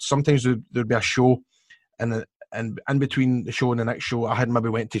like sometimes there'd be a show, and in between the show and the next show, I had maybe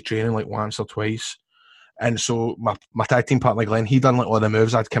went to training like once or twice. And so my tag team partner, Glenn, he done like all the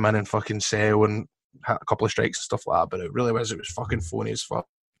moves. I'd come in and fucking sell and had a couple of strikes and stuff like that. But it was fucking phony as fuck.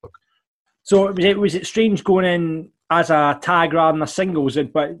 So was it strange going in as a tag rather than a singles?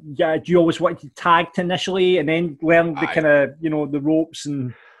 But yeah, do you always want to tag initially and then learn the kind of, the ropes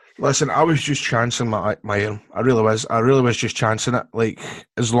and... Listen, I was just chancing my arm. I really was just chancing it. Like,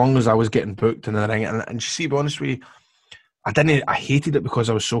 as long as I was getting booked in the ring. And you see, to be honest with you, I hated it because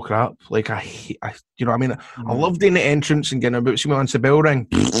I was so crap. Like, you know what I mean? I loved doing the entrance and getting a boot. See me onto the bell ring.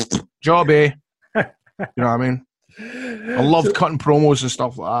 Job, eh? You know what I mean? I loved cutting promos and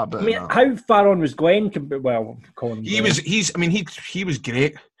stuff like that. But I mean, how far on was Glenn? Well, Colin. He was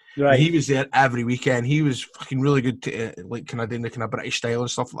great. Right. He was there every weekend. He was fucking really good to like kind of doing the kind of British style and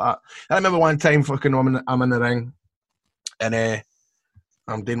stuff like that. I remember one time fucking I'm in the ring and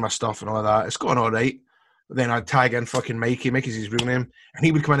I'm doing my stuff and all that. It's going all right. But then I'd tag in fucking Mikey. Mikey's his real name. And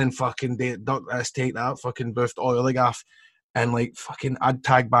he would come in and fucking duck this, take that, fucking buffed oil the gaff. And like fucking, I'd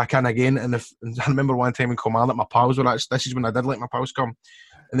tag back in again, and I remember one time in Command that my pals were actually. This is when I did let my pals come,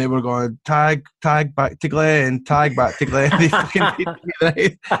 and they were going tag back to Glenn, tag back to Glenn. They fucking hated me,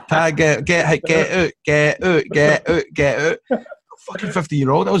 right? Tag get out. Fucking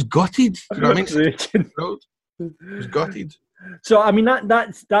 50-year-old. I was gutted. Do you know what I mean? I was gutted. So I mean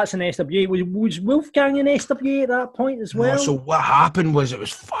that's an SWA. Was Wolfgang an SWA at that point as well? No, so what happened was, it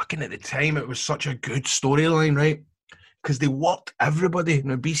was fucking, at the time, it was such a good storyline, right? Because they worked everybody.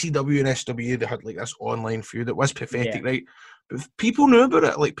 Now, BCW and SWA, they had like this online feud. It was pathetic, right? But people knew about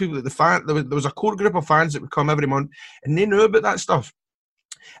it. Like people, there was a core group of fans that would come every month, and they knew about that stuff.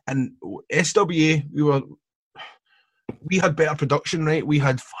 And SWA, we had better production, right? We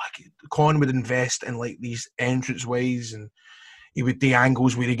had fucking Con would invest in like these entrance ways, and he would do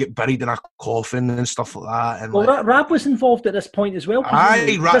angles where he get buried in a coffin and stuff like that. And well, Rab was involved at this point as well.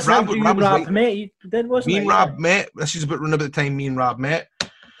 Aye, Rab met, wasn't me and Rab met. This is about around about the time me and Rab met,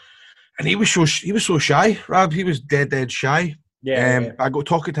 and he was so shy. Rab, he was dead shy. Yeah. I got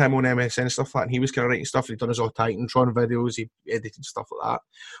talking to him on MSN and stuff like that, and he was kind of writing stuff. He'd done his all Titantron videos, he edited stuff like that.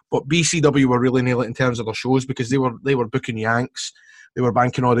 But BCW were really nailing it in terms of their shows, because they were booking Yanks. They were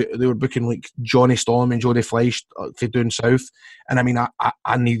booking like Johnny Storm and Jody Fleisch for doing South. And I mean,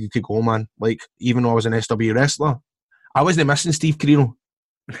 I needed to go, man. Like, even though I was an SW wrestler, I wasn't missing Steve Carino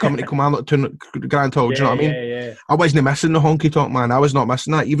coming to Commander to Grand Hall. Do you know what I mean? Yeah. I wasn't missing the honky tonk, man. I was not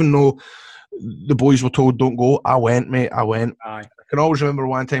missing that. Even though the boys were told don't go, I went, mate. I went. Aye. I can always remember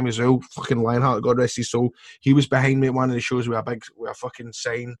one time as well, fucking Lionheart, God rest his soul, he was behind me at one of the shows with a fucking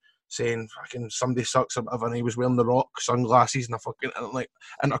sign saying fucking somebody sucks or whatever, and he was wearing the Rock sunglasses and a fucking like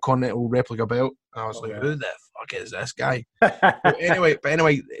Intercontinental replica belt, and I was like, who the fuck is this guy? but anyway,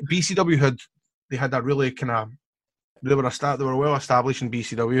 BCW had a really kind of, they were well established in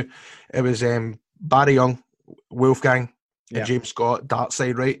BCW. It was Barry Young, Wolfgang, and James Scott,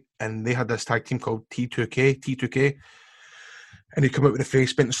 Dartside, right? And they had this tag team called T2K. And he'd come out with the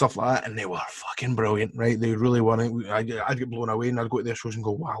face paint and stuff like that, and they were fucking brilliant, right? They really won it. I'd get blown away, and I'd go to their shows and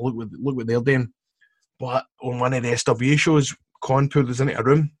go, wow, look what they're doing. But on one of the SWA shows, Con pulled us into a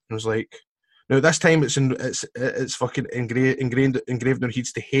room and was like, now this time it's fucking engraved in their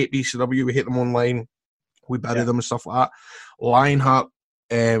heads to hate BCW. We hate them online. We bury them and stuff like that. Lionheart,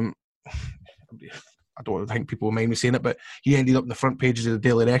 I don't think people will mind me saying it, but he ended up in the front pages of the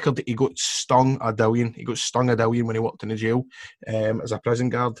Daily Record. He got stung a dillion. When he worked in the jail as a prison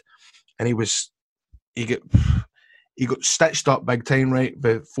guard, and he got stitched up big time, right?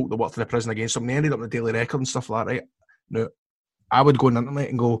 The folk that worked in the prison against him. And he ended up in the Daily Record and stuff like that, right? Now, I would go on the internet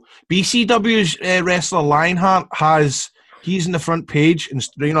and go, BCW's wrestler Lionheart he's in the front page, and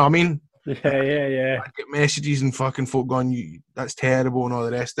you know what I mean? Yeah. I'd get messages and fucking folk going, that's terrible and all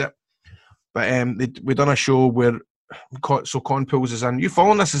the rest of it. But we done a show where Con pulls us in. You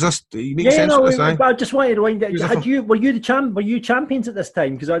following this? Is this? You make sense of this? I just wanted to wind up. Were you champions at this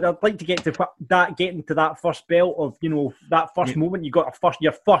time? Because I'd like to get into that first belt of, you know, that first moment you got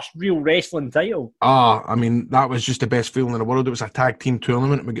your first real wrestling title. I mean, that was just the best feeling in the world. It was a tag team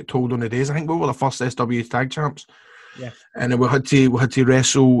tournament, and we get told on the days. I think we were the first SW tag champs. Yeah. And then we had to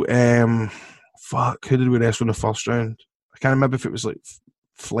wrestle. Who did we wrestle in the first round? I can't remember if it was like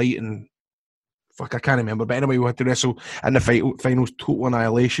Flight and. I can't remember, but anyway, we had to wrestle in the finals, Total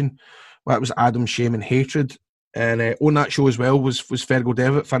Annihilation. Well, that was Adam, Shame, and Hatred. And on that show as well was Fergal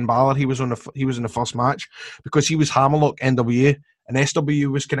Devitt, Finn Balor. He was in the first match because he was Hammerlock NWA, and SW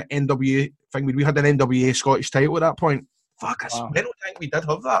was kind of NWA thing. We had an NWA Scottish title at that point. I don't think we did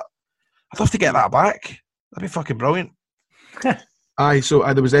have that. I'd love to get that back. That'd be fucking brilliant. Aye, so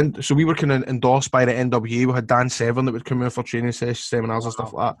we were kind of endorsed by the NWA. We had Dan Severn that would come in for training sessions, seminars and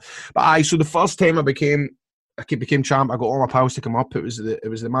stuff like that. But so the first time I became champ, I got all my pals to come up. It was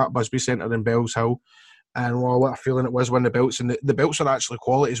the Matt Busby Centre in Bells Hill, and what a feeling it was winning the belts. And the belts are actually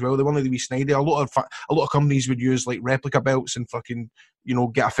quality as well. They weren't the wee snidey. A lot of companies would use like replica belts and fucking, you know,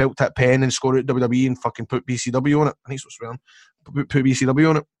 get a felt tip pen and score it at WWE and fucking put BCW on it. I think it's what's swearing. Put BCW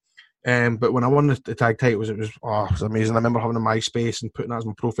on it. But when I won the tag titles, it was amazing. I remember having a MySpace and putting that as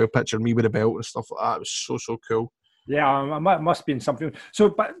my profile picture, me with a belt and stuff like that. It was so cool. Yeah, it must have been something. So,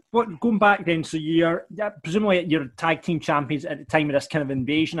 but going back then, so presumably you're tag team champions at the time of this kind of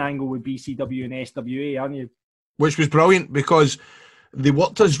invasion angle with BCW and SWA, aren't you? Which was brilliant because they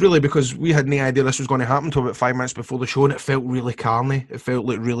worked us really, because we had no idea this was going to happen until about 5 minutes before the show, and it felt really carny. It felt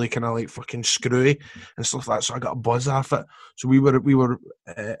like really kind of like fucking screwy and stuff like that. So I got a buzz off it. So we were in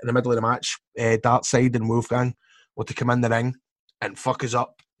the middle of the match. Dartside and Wolfgang were to come in the ring and fuck us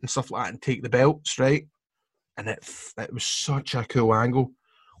up and stuff like that and take the belts, right? And it was such a cool angle,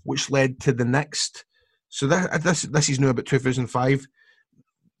 which led to the next So this is now about 2005.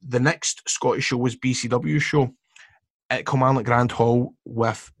 The next Scottish show was BCW's show at Kilmarnock Grand Hall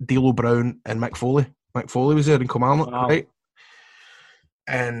with D'Lo Brown and Mick Foley. Mick Foley was there in Kilmarnock, right?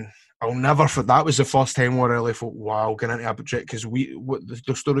 And I'll never forget, that was the first time where I really thought, wow, getting into a budget, because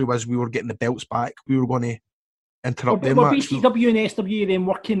the story was we were getting the belts back. We were going to interrupt them. Were BCW and SW then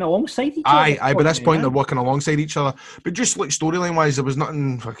working alongside each other? Aye, by this point they're working alongside each other. But just like storyline wise, there was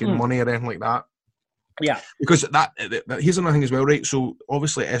nothing fucking money or anything like that. Yeah. Because that here's another thing as well, right? So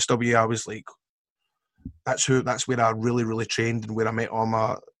obviously SW, I was like, that's where I really, really trained and where I met all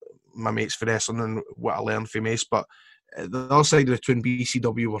my mates for wrestling and what I learned from Ace. But the other side of the twin,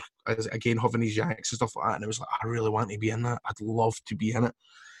 BCW, were again having these yanks and stuff like that, and it was like, I really want to be in that. I'd love to be in it.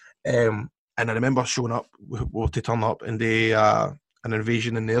 And I remember showing up, to turn up, and they an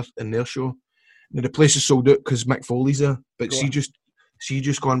invasion in their show. Now the place is sold out because Mick Foley's there, but see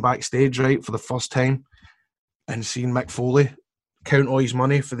just gone backstage, right, for the first time and seeing Mick Foley count all his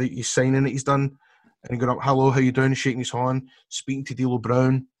money for his signing that he's done, and going up, hello, how you doing, shaking his hand, speaking to D'Lo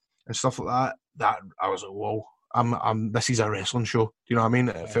Brown and stuff like that. That I was like, whoa. This is a wrestling show. Do you know what I mean?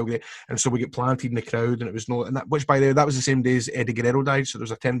 It felt great. And so we get planted in the crowd, and it was which by the way, that was the same day as Eddie Guerrero died, so there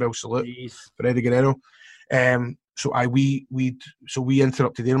was a 10-bell salute for Eddie Guerrero. So we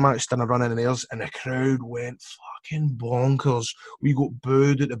interrupted their match, done a run in theirs, and the crowd went fucking bonkers. We got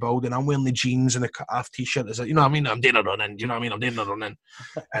booed at the building. I'm wearing the jeans and the cut-off t-shirt. It's like, you know what I mean? I'm doing a run in. Do you know what I mean? I'm doing a run in.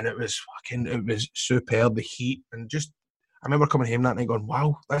 And it was superb, the heat, and just, I remember coming home that night going,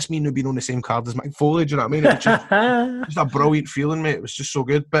 wow, that's me now being on the same card as Mick Foley. Do you know what I mean? It was just a brilliant feeling, mate. It was just so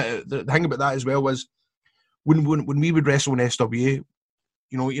good. But the thing about that as well was when we would wrestle in SW, you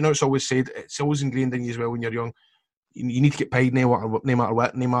know, it's always said, it's always ingrained in you as well when you're young. You need to get paid no matter what,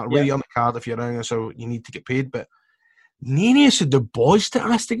 no matter where you're on the card, if you're around, so you need to get paid. But none of the boys to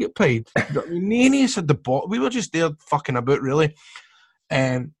ask to get paid. None of the boys. We were just there fucking about, really.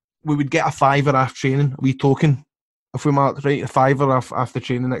 We would get a $5 after training, a wee token. If we marked right, a $5 after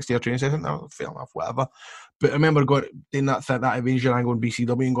training next day, training session, no, fair enough, whatever. But I remember doing that invasion angle in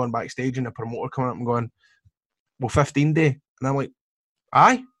BCW and going backstage, and the promoter coming up and going, well, 15 day. And I'm like,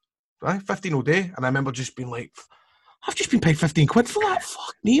 aye, 15 all day. And I remember just being like, I've just been paid 15 quid for that.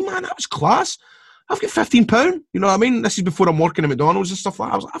 Fuck me, man, that was class. I've got £15. You know what I mean? This is before I'm working at McDonald's and stuff like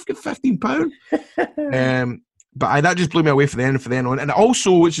that. I was like, I've got £15. But that just blew me away from then on. And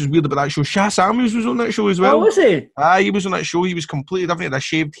also, which is weird about that show, Shah Samuels was on that show as well. Oh, was he? He was on that show. He was completely different. He had a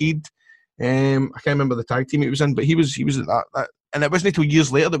shaved head. I can't remember the tag team he was in, but he was at that. And it wasn't until years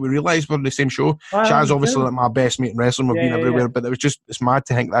later that we realised we were in the same show. Shah's obviously like my best mate in wrestling. We've been everywhere, but it's mad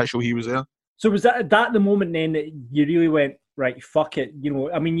to think that show he was there. So was that the moment then that you really went, right, fuck it? You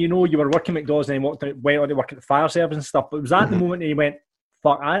know, I mean, you were working at McDonald's and then went on to work at the fire service and stuff, but was that the moment that you went,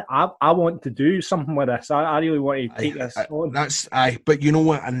 fuck, I want to do something with this. I really want to take this on. But you know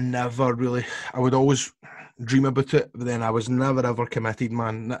what? I would always dream about it, but then I was never ever committed,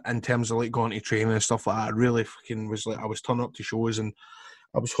 man, in terms of like going to training and stuff like that. I really fucking was like, I was turning up to shows and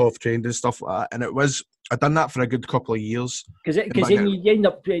I was half trained and stuff like that. And I'd done that for a good couple of years. Because then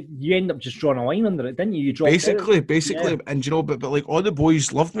you end up just drawing a line under it, didn't you? Basically. Yeah. And you know, but like all the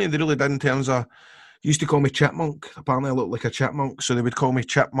boys loved me. They really did in terms of, used to call me Chipmunk. Apparently I looked like a chipmunk, so they would call me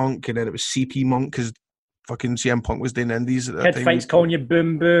Chipmunk, and then it was CP Monk because fucking CM Punk was doing indies at that time. Kid Fights calling you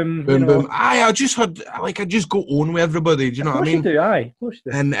Boom Boom. Boom Boom. Aye, I just go on with everybody. Do you know what I mean? Of course you do, aye. Of course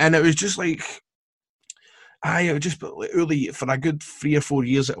you do. And it was just like, it was just like, early, for a good 3 or 4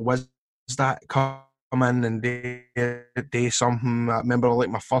 years, it was that come in and day something. I remember like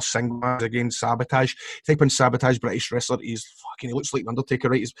my first single was against Sabotage. Type in Sabotage British wrestler, he looks like the Undertaker,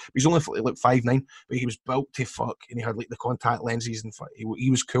 right? He's only like 5'9", but he was built to fuck, and he had like the contact lenses, and he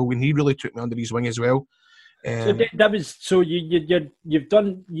was cool, and he really took me under his wing as well. So you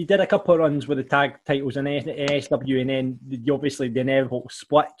did a couple of runs with the tag titles in SW, and then obviously the inevitable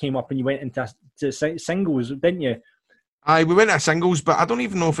split came up, and you went into singles, didn't you? Aye, we went to singles, but I don't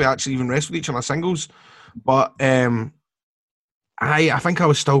even know if we actually even wrestled each other singles. But I think I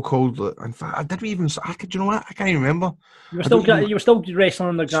was still called. In fact, did we even? Do you know what? I can't even remember. You were still wrestling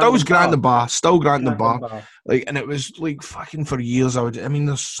on the Grand. Still was Grand and Bar. Still Grand and Bar. Like, and it was like fucking for years.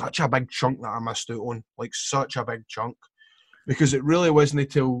 There's such a big chunk that I missed out on. Like such a big chunk, because it really wasn't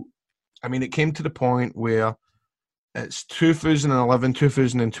until, it came to the point where it's 2011,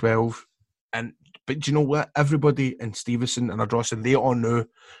 2012, but do you know what? Everybody in Stevenson and Ardrossan, they all knew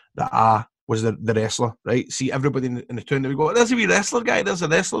that I was the wrestler, right? See, everybody in the town, they would go, there's a wee wrestler guy, there's a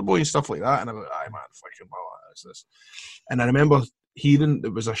wrestler boy and stuff like that. And I'm like, aye man, fucking well, that's this. And I remember hearing there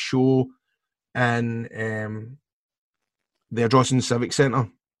was a show in the Ardrossan Civic Centre,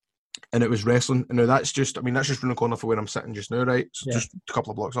 and it was wrestling. And now that's just around the corner from where I'm sitting just now, right? So Yeah. just a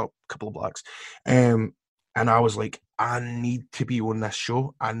couple of blocks up, and I was like, I need to be on this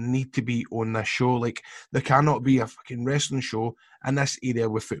show. Like, there cannot be a fucking wrestling show in this area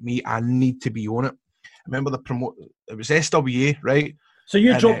without me. I need to be on it. I remember it was SWA, right? So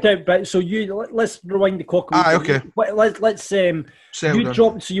you dropped out, but so let's rewind the clock. Okay. Let's you Settled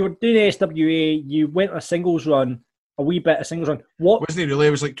dropped. So you were doing SWA. You went a singles run, a wee bit of singles run. What wasn't it really?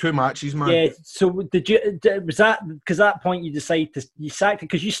 It was like 2 matches, man. Yeah. So was that because that point you decided you sacked it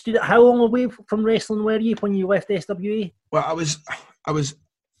because you stood? How long away from wrestling were you when you left SWA? Well, I was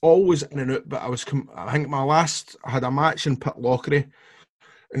always in and out, but I think I had a match in Pitlochry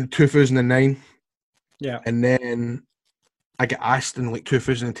in 2009. Yeah. And then I get asked in like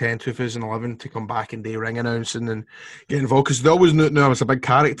 2010, 2011 to come back and do ring announcing and get involved because they always knew I was a big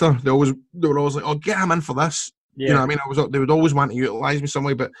character. They were always like, "Oh, get him in for this." Yeah. You know what I mean? They would always want to utilise me some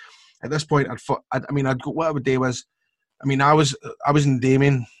way, but at this point, I'd go. What I would do was, I was in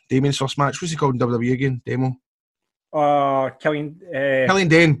Damien's first match. What's he called in WWE again? Killian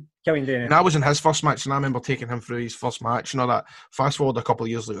Dane. Killian Dane. And I was in his first match, and I remember taking him through his first match and all that. Fast forward a couple of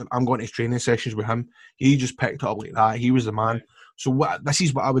years later, I'm going to his training sessions with him. He just picked it up like that. He was the man. So this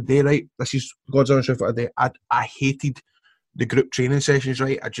is what I would do, right? This is God's honest truth what I do. I hated the group training sessions,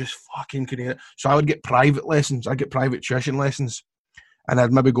 right? I just fucking couldn't get it. So I would get private lessons. I'd get private tuition lessons. And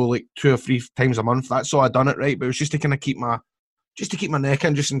I'd maybe go like 2 or 3 times a month. That's all I'd done it, right? But it was just to kind of keep my neck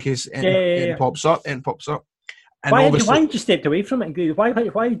in, just in case anything pops up. And why did you step away from it?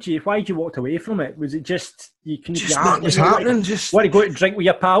 Why did you walk away from it? Was it just you couldn't? Just nothing was happening. Just want to go out and drink with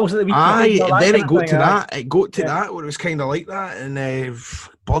your pals at the weekend? Then it got to that. It got to that where it was kind of like that, and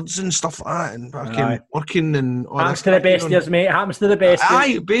buds and stuff like that, and fucking working and all happens to the best, mate. Happens to the best.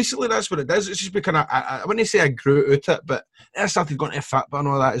 Basically that's what it does. It's just because I wouldn't say I grew out it, but I started going to Fitbit and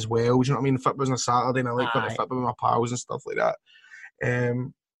all that as well. Do you know what I mean? Fitbit on a Saturday, and I like going to Fitbit with my pals and stuff like that.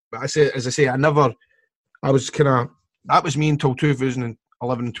 But I was kind of, that was me until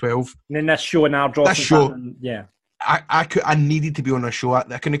 2011 and 12. And then this show now dropped. I needed to be on a show. I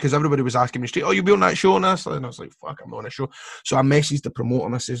couldn't, because everybody was asking me straight, "Oh, you'll be on that show?" And I was like, "Fuck, I'm on a show." So I messaged the promoter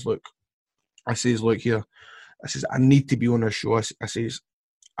and I says, "Look here. I says, I need to be on a show." I says,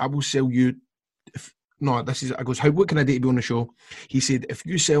 "I will sell you." I goes, "What can I do to be on the show?" He said, "If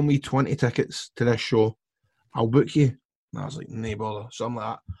you sell me 20 tickets to this show, I'll book you." And I was like, "Nah, bother." So I'm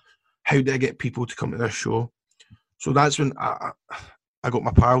like, how do I get people to come to this show? So that's when I got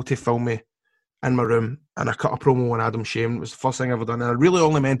my pal to film me in my room, and I cut a promo on Adam Shane. It was the first thing I ever done, and I really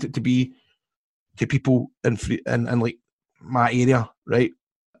only meant it to be to people in like my area, right?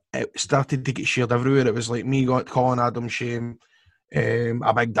 It started to get shared everywhere. It was like me calling Adam Shane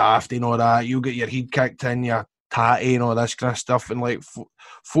a big daft and all that. You get your head kicked in, your tatty and all this kind of stuff, and like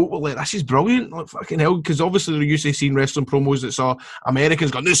folk were like, "This is brilliant, like fucking hell," because obviously they're used to seeing wrestling promos that saw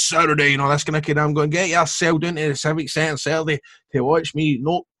Americans going this Saturday, you know, this kind of kid. I'm going, get yourself down to the Civic Centre Saturday to watch me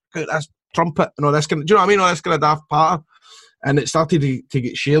knock out this trumpet and all this kind of, do you know what I mean, all this kind of daft patter. And it started to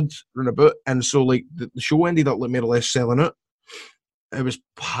get shared round about, and so like the show ended up like more or less selling out. It was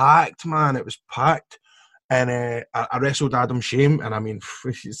packed, man. It was packed. And I wrestled Adam Shane, and I mean,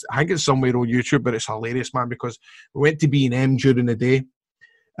 I think it's somewhere on YouTube, but it's hilarious, man, because we went to B&M during the day,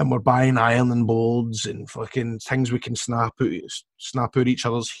 and we're buying ironing boards and fucking things we can snap out each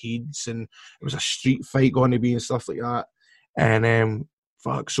other's heads, and it was a street fight going to be and stuff like that. And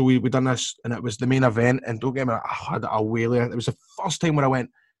so we done this, and it was the main event, and don't get me wrong, I had a whaler. It was the first time where I went,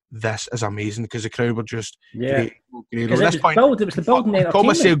 this is amazing, because the crowd were just great. At this point, it was the building. I call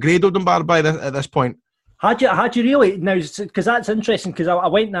myself Grado Dunbar at this point. Had you really? Now, because that's interesting, because I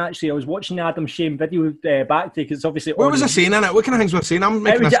went and actually, I was watching the Adam Shane video back to, because obviously... What was I saying in it? What kind of things was I saying?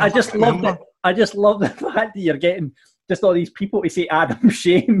 I just love the fact that you're getting just all these people to say Adam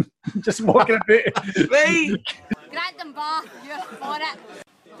Shane, just walking about. Right! Grant Dunbar, you're for it.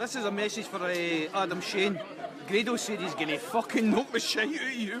 This is a message for Adam Shane. Grado said he's going to fucking knock the shit out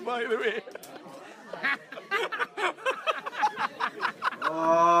of you, by the way.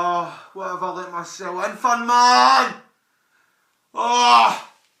 Oh, what have I let myself in for, man? Oh,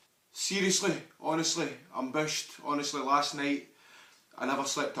 seriously, honestly, I'm bushed. Honestly, last night, I never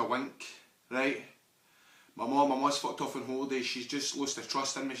slept a wink, right? My mum's fucked off on holiday. She's just lost her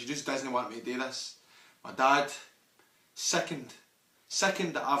trust in me. She just doesn't want me to do this. My dad, sickened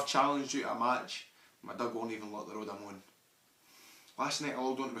that I've challenged you to a match. My dad won't even look the road I'm on. Last night I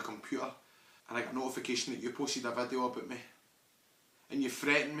logged onto my computer and I got a notification that you posted a video about me. And you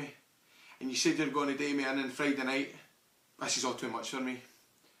threatened me. And you said you're going to do me in on Friday night. This is all too much for me.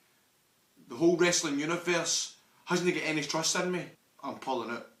 The whole wrestling universe hasn't got any trust in me. I'm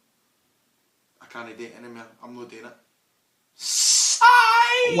pulling out. can't do it anymore. I'm not doing it.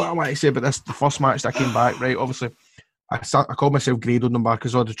 What I want to say about this, the first match that I came back, right, obviously, I called myself Grado in the bar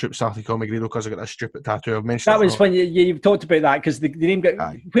because all the troops started calling me Grado because I got this stupid tattoo. I've mentioned that was when you've talked about that because the name got.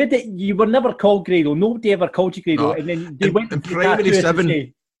 Aye. Where did you were never called Grado? Nobody ever called you Grado, No. and then they went in to the primary tattooist 7. to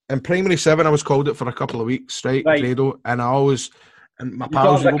say, In primary 7, I was called it for a couple of weeks, right? Grado, and I always. And my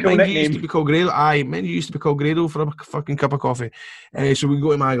pals would go, cool man, you used to nickname. be called Grado. Aye, man, you used to be called Grado for a fucking cup of coffee. So we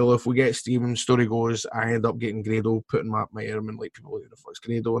go to Magaluf, we get Stephen, story goes, I end up getting Grado, putting my arm and like people like, the fuck's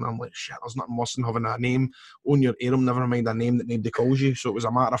Grado? And I'm like, shit, there's nothing worse than having a name on your arm, never mind a name that nobody calls you. So it was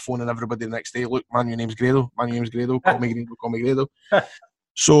a matter of phoning everybody the next day, look, man, your name's Grado, call me Grado, call me Grado.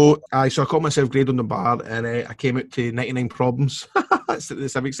 So I called myself Grado in the bar, and I came out to 99 Problems. That's at the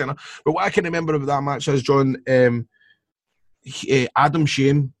Civic Centre. But what I can remember about that match is, John, Adam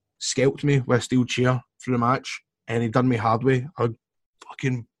Shane scalped me with a steel chair through the match, and he done me hard way. I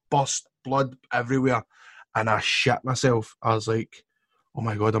fucking burst blood everywhere, and I shit myself. I was like, oh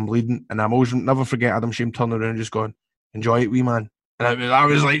my God, I'm bleeding. And I'm always never forget Adam Shane turning around and just going, enjoy it, wee man. And I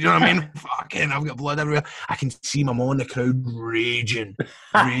was like, you know what I mean? Fucking, I've got blood everywhere. I can see my mom in the crowd raging.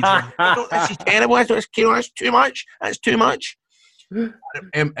 This is terrible. That's too much. That's too much.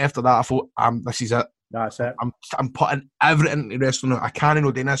 After that, I thought, this is it. That's it. I'm putting everything into wrestling now. I can't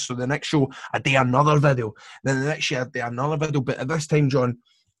do this. So the next show, I do another video. Then the next year, I do another video. But at this time, John,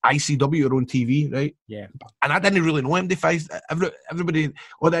 ICW are on TV, right? Yeah. And I didn't really know MD5. Everybody,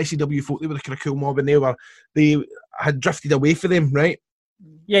 all the ICW folk, they were the kind of cool mob, and they had drifted away from them, right?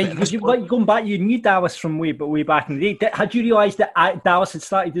 Yeah, going back, you knew Dallas from way back in the day. Had you realised that Dallas had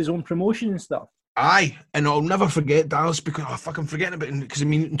started his own promotion and stuff? Aye, and I'll never forget Dallas because I fucking forgetting about it. Because I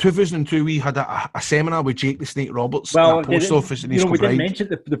mean, in 2002 we had a seminar with Jake the Snake Roberts in a post office in East we didn't Kilbride. mention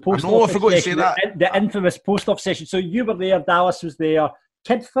the post I know, office. I forgot to say session, that. The infamous post office session. So you were there, Dallas was there.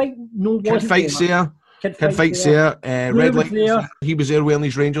 Kid Fight, Kid Fight's there. Kid Fight's there. Red Light, there. he was there wearing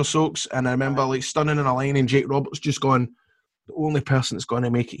his Ranger socks, and I remember like stunning in a line, and Jake Roberts just going, the only person that's going to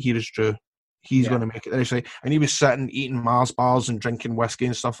make it here is Drew. He's going to make it there. And he was sitting, eating Mars bars and drinking whiskey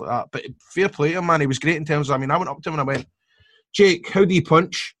and stuff like that. But fair play to him, man. He was great in terms of, I mean, I went up to him and I went, Jake, how do you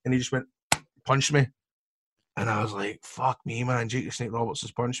punch? And he just went, punch me. And I was like, fuck me, man. Jake the Snake Roberts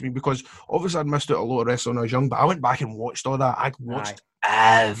has punched me. Because obviously I'd missed out a lot of wrestling when I was young, but I went back and watched all that. I watched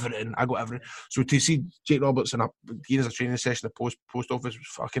everything. I got everything. So to see Jake Roberts in a training session at the post office was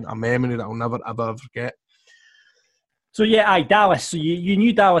fucking a memory that I'll never, ever forget. So yeah, Dallas. So you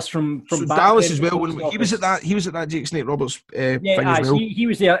knew Dallas from back Dallas then, as well. When he was at that Jake Snake Roberts thing as well. He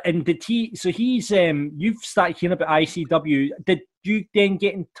was there, and he's you've started hearing about ICW. Did you then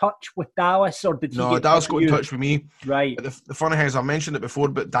get in touch with Dallas, or did he? No, Dallas got in touch with me. Right. But the funny thing is, I mentioned it before,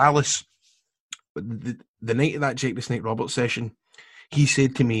 but Dallas, the night of that Jake the Snake Roberts session, he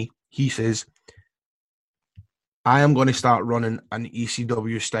said to me, he says, I am going to start running an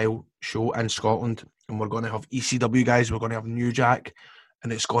ECW style show in Scotland, and we're going to have ECW guys, we're going to have New Jack,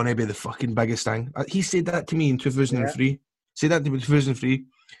 and it's going to be the fucking biggest thing. He said that to me in 2003. Yeah. Said that to me in 2003.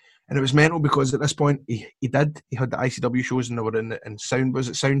 And it was mental because at this point, he had the ICW shows, and they were in Sound, was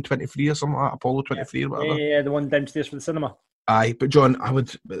it Sound 23 or something like that? Apollo 23 or whatever? Yeah, the one downstairs for the cinema. Aye, but John,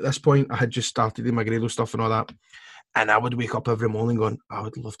 at this point, I had just started doing my Grado stuff and all that. And I would wake up every morning going, I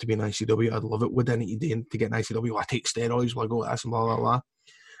would love to be in ICW. I'd love it. What do I need to do to get in ICW? Will I take steroids? Will I go this and blah, blah, blah.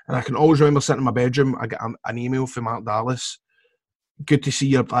 And I can always remember sitting in my bedroom. I get an email from Mark Dallas. Good to see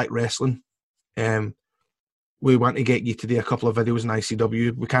you're back wrestling. We want to get you to do a couple of videos in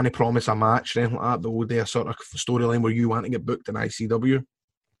ICW. We can't promise a match or anything like that, but we'll do a sort of storyline where you want to get booked in ICW.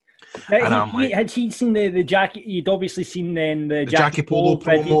 Had he seen the Jackie? You'd obviously seen then the Jackie Polo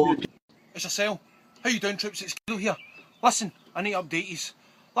promo. It's Yersel. How you doing, troops? It's Grado here. Listen, I need to update yous.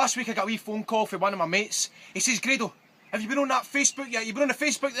 Last week I got a wee phone call from one of my mates. He says, Grado, have you been on that Facebook yet? You been on the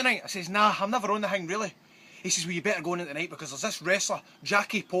Facebook tonight? I says, nah, I'm never on the thing, really. He says, well, you better go on it tonight because there's this wrestler,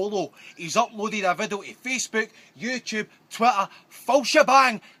 Jackie Polo. He's uploaded a video to Facebook, YouTube, Twitter, full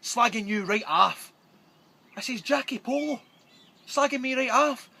shebang, slagging you right off. I says, Jackie Polo? Slagging me right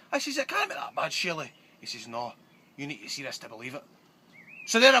off? I says, it can't be that bad, surely. He says, no, you need to see this to believe it.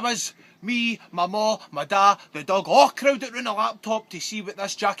 So there I was, me, my ma, my dad, the dog, all crowded around the laptop to see what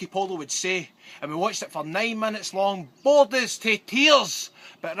this Jackie Polo would say. And we watched it for 9 minutes long, bored us to tears.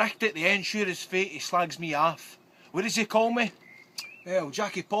 But right at the end, sure as fate, he slags me off. What does he call me? Well,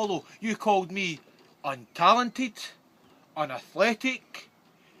 Jackie Polo, you called me untalented, unathletic,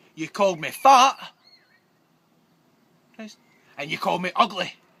 you called me fat, and you called me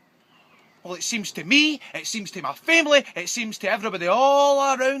ugly. Well, it seems to me, it seems to my family, it seems to everybody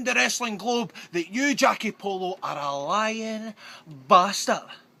all around the wrestling globe that you, Jackie Polo, are a lying bastard.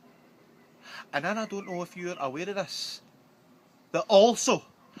 And then I don't know if you're aware of this, that also,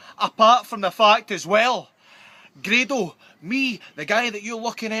 apart from the fact as well, Grado, me, the guy that you're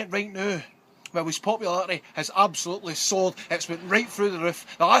looking at right now, well, his popularity has absolutely soared. It's went right through the roof.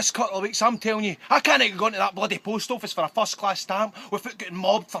 The last couple of weeks, I'm telling you, I can't even go into that bloody post office for a first-class stamp without getting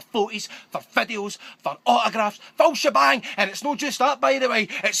mobbed for photos, for videos, for autographs, full shebang. And it's not just that, by the way.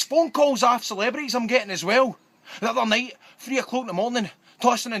 It's phone calls off celebrities I'm getting as well. The other night, 3 o'clock in the morning,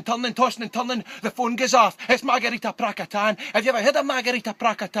 tossing and turning, the phone goes off. It's Margarita Prakatan. Have you ever heard of Margarita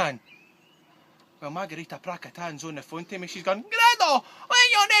Prakatan? Well, Margarita Prakatan's on the phone to me. She's gone, Grado, when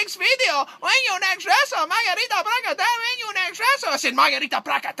your next video? When your next wrestle? Margarita Prakatan, when your next wrestle? I said, Margarita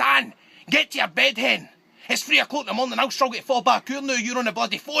Prakatan, get to your bed, hen. It's 3 o'clock in the morning. I'll struggle to fall back here now. You're on the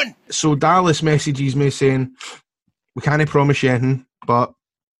bloody phone. So Dallas messages me saying, we can't promise you anything, but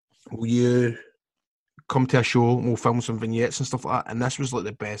will you come to a show and we'll film some vignettes and stuff like that? And this was like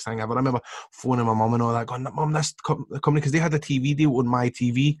the best thing ever. I remember phoning my mum and all that, going, Mum, this company, because they had a TV deal on my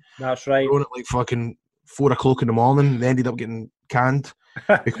TV. That's right. On at like fucking 4 o'clock in the morning. They ended up getting canned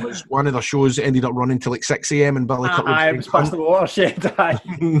because one of their shows ended up running till like 6 a.m. and Billy Cutler. I was past the watershed.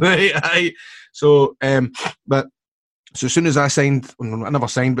 Right. So, but so as soon as I signed, I never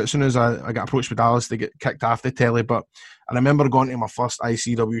signed, but as soon as I got approached with Dallas, they get kicked off the telly. But I remember going to my first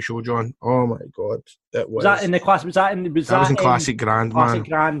ICW show, John. Oh my God, was that in the class? Was that in Classic Grand, man? Classic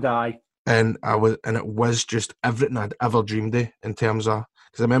Grand, aye. And it was just everything I'd ever dreamed of in terms of,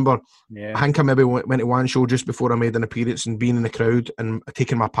 because I remember, I think I maybe went to one show just before I made an appearance and being in the crowd and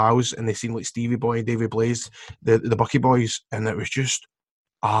taking my pals and they seen like Stevie Boy, Davey Blaze, the Bucky Boys, and it was just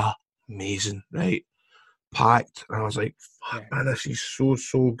amazing, right? Packed, and I was like, fuck, man, this is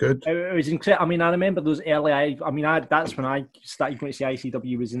so good. It was incredible. I mean, I remember those early. That's when I started going to see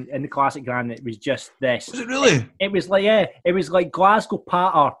ICW. Was in the Classic Grand. It was just this. Was it really? It was like it was like Glasgow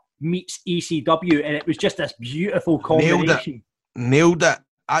Patter meets ECW, and it was just this beautiful combination. Nailed it.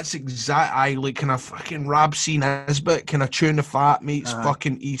 That's exactly like kind of fucking Rab C. Nisbet, kind of Tune the Fat meets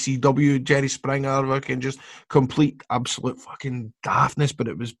fucking ECW, Jerry Springer, fucking just complete absolute fucking daftness, but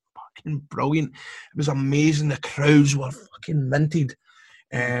it was fucking brilliant. It was amazing. The crowds were fucking minted.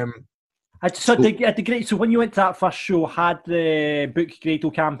 So when you went to that first show, had the Book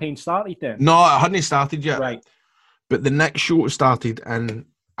Grado campaign started then? No, it hadn't started yet. Right. But the next show started, and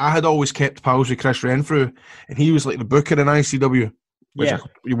I had always kept pals with Chris Renfrew, and he was like the booker in ICW.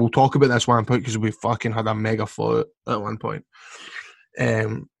 We will talk about this one point because we fucking had a mega fight at one point.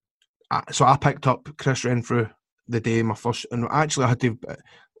 So I picked up Chris Renfrew the day my first, and actually I had to.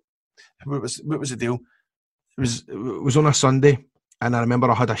 What was the deal? It was on a Sunday, and I remember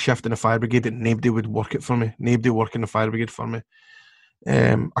I had a shift in the fire brigade, and nobody would work it for me. Nobody work in the fire brigade for me.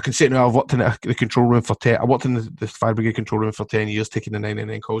 I can say now I've worked in the control room for 10. I worked in the fire brigade control room for 10 years, taking the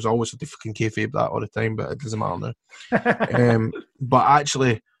 999 calls. I always had to fucking kayfabe that all the time, but it doesn't matter now. But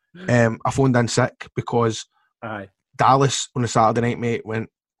actually, I phoned in sick because Dallas on a Saturday night, mate, went,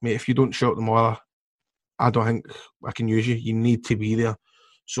 mate, if you don't show up tomorrow, I don't think I can use you. You need to be there.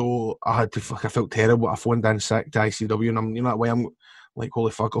 So I had to I felt terrible. I phoned in sick to ICW, and I'm, that way I'm like,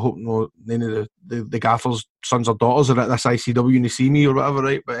 holy fuck, I hope no none of the gaffers' sons or daughters are at this ICW and they see me or whatever,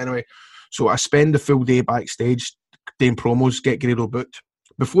 right? But anyway, so I spend the full day backstage doing promos, get Grado booked.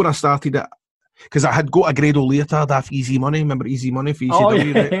 Before I started it, because I had got a Grado leotard off Easy Money. Remember Easy Money for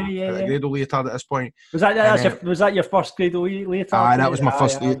ECW? Yeah. Grado leotard at this point. Was that your first Grado leotard? That was my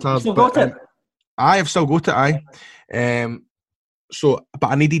first leotard. You still got it? I have still got it, So, but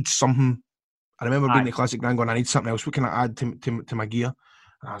I needed something. I remember being the Classic Grand going, I need something else. What can I add to my gear?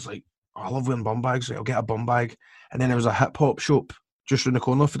 And I was like, I love wearing bum bags. I'll get a bum bag. And then there was a hip hop shop just around the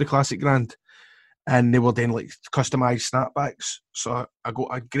corner for the Classic Grand, and they were doing like customized snapbacks. So I got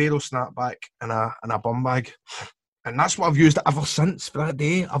a Grado snapback and a bum bag, and that's what I've used ever since. For that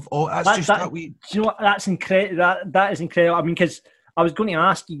day, Do you know what? That's incredible. That is incredible. I mean, because I was going to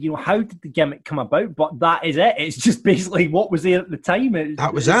ask you, how did the gimmick come about? But that is it. It's just basically what was there at the time.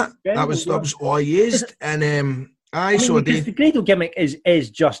 That was it. That was all I used. And the Grado gimmick is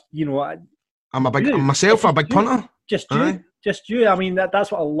just, I'm myself a big punter. Just you. I mean,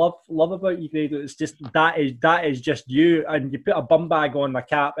 that's what I love about you, Grado. It's just that is just you, and you put a bum bag on the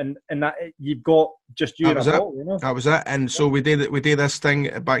cap, and that you've got just you. That was it. And so we did this thing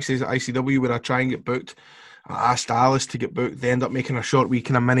backstage at ICW where I try and get booked. I asked Alice to get booked. They end up making a short week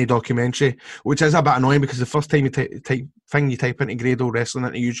in a mini documentary, which is a bit annoying because the first time you type into Grado wrestling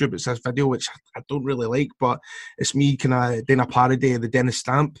into YouTube, it says video, which I don't really like, but it's me kind of doing a parody of the Dennis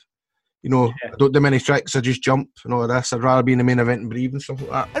Stamp. I don't do many tricks, I just jump and all this. I'd rather be in the main event and breathe and stuff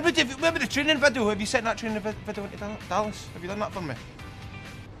like that. And remember the training video? Have you sent that training video into Dallas? Have you done that for me?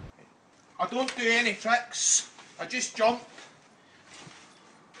 I don't do any tricks. I just jump.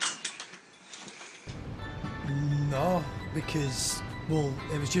 No, because, well,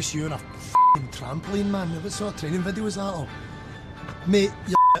 it was just you on a f***ing trampoline, man. What sort of training video was that? Or, mate,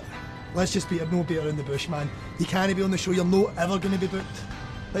 you're let's just beat no beat around the bush, man. You can't be on the show, you're not ever going to be booked.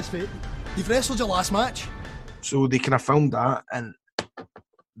 Let's face it. You've wrestled your last match. So they kind of filmed that, and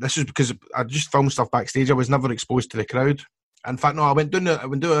this is because I just filmed stuff backstage. I was never exposed to the crowd. In fact, no, I went doing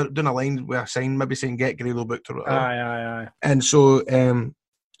a line with a sign, maybe saying "Get Grado booked" or whatever. Aye. And so,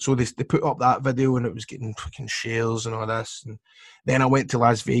 so they put up that video, and it was getting fucking shares and all this. And then I went to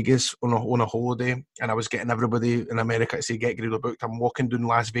Las Vegas on a holiday, and I was getting everybody in America to say "Get Grado booked." I'm walking down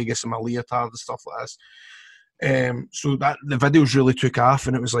Las Vegas in my leotard and stuff like this. So that the videos really took off,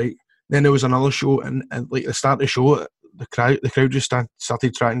 and it was like. Then there was another show, and like the start of the show, the crowd just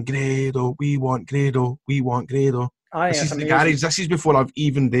started trying Grado, we want Grado, we want Grado. This is the garage. This is before I've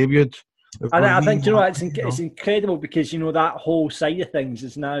even debuted. I think it's incredible because that whole side of things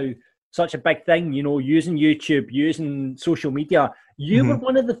is now such a big thing. Using YouTube, using social media. You were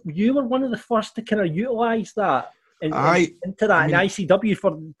one of the first to kind of utilise that into that, and ICW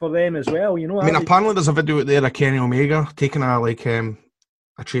for them as well. Apparently there's a video out there of Kenny Omega taking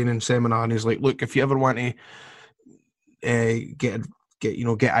a training seminar, and he's like, look, if you ever want to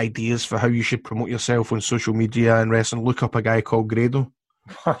get ideas for how you should promote yourself on social media and wrestling, look up a guy called Grado.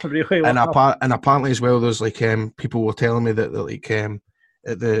 Really? And apparently as well, there's like people were telling me that like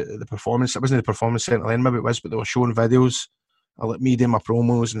at the performance, it wasn't the performance centre then, maybe it was, but they were showing videos of like me doing my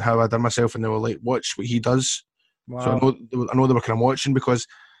promos and how I done myself, and they were like, watch what he does. Wow. So I know they were kind of watching because.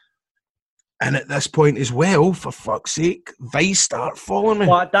 And at this point as well, for fuck's sake, Vice start following me.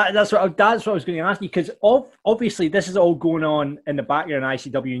 Well, that's what I was going to ask you, because obviously this is all going on in the background of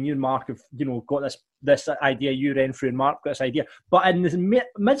ICW, and you and Mark have got this idea. You ran through, and Mark got this idea. But in the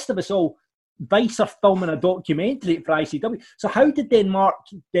midst of us all, Vice are filming a documentary for ICW. So how did then Mark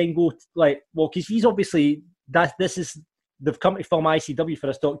then go because he's obviously they've come to film ICW for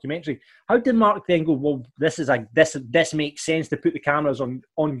this documentary. How did Mark then go, well, this makes sense to put the cameras on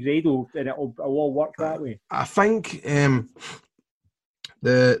Grado and it'll all work that way? I think the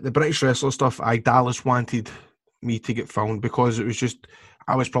British wrestler stuff, Dallas wanted me to get filmed because it was just,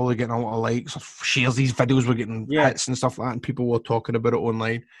 I was probably getting a lot of likes, shares, these videos were getting hits and stuff like that, and people were talking about it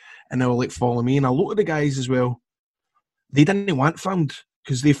online, and they were like following me. And a lot of the guys as well, they didn't want filmed,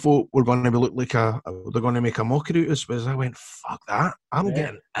 because they thought we're going to look like they're going to make a mockery of us. But I went, fuck that. I'm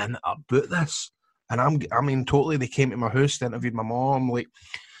getting in about this. And totally, they came to my house, they interviewed my mom. Like,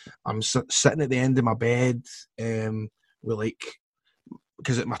 I'm sitting at the end of my bed because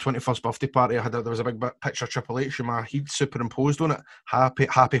at my 21st birthday party, there was a big picture of Triple H, and he'd superimposed on it, happy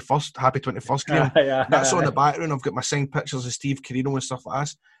 21st, Graham. That's on the background. I've got my signed pictures of Steve Carino and stuff like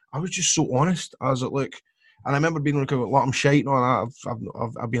that. I was just so honest. I was like, look, and I remember being like, I'm shite and all that.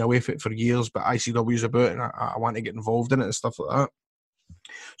 I've been away from it for years, but ICW's about, and I want to get involved in it and stuff like that.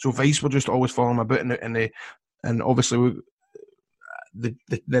 So Vice were just always following my bit, and obviously the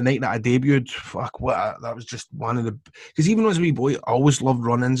night that I debuted, that was just one of the, because even as a wee boy, I always loved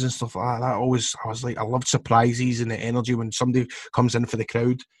run-ins and stuff like that. I loved surprises and the energy when somebody comes in for the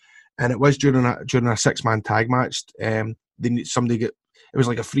crowd. And it was during a 6-man tag match. It was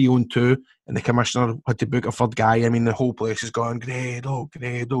like a 3-on-2, and the commissioner had to book a third guy. I mean, the whole place is going, Grado.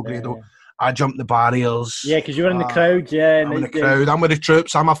 I jumped the barriers. Yeah, because you were in the crowd, yeah. I'm in the crowd. I'm with the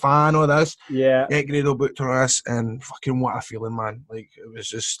troops. I'm a fan of this. Yeah. Get Grado booked to us, and fucking what a feeling, man. Like, it was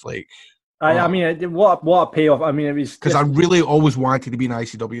just like... I mean, what a payoff. I mean, it was... Because I really always wanted to be in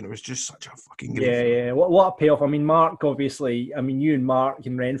ICW, and it was just such a fucking great feeling. Yeah. What a payoff. I mean, Mark, obviously... I mean, you and Mark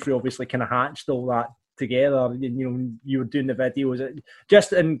and Renfrew obviously kind of hatched all that together. You were doing the videos.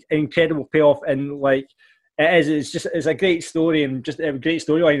 Just an incredible payoff, and like it's a great story and just a great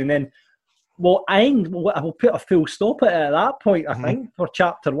storyline. And then, I will put a full stop at that point. I think for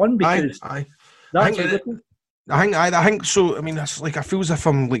chapter 1, because I think so. I mean, it's like I feel as if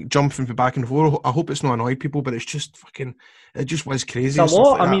I'm like jumping back and forth. I hope it's not annoyed people, but it's just fucking. It just was crazy. It's a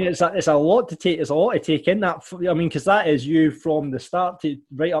lot. I mean, it's a lot to take. It's a lot to take in that. I mean, because that is you from the start to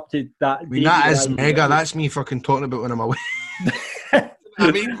right up to that. I mean, that is mega. That's me fucking talking about when I'm away.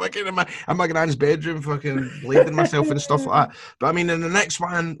 I mean, fucking in my grand's bedroom, fucking blading myself and stuff like that. But I mean, in the next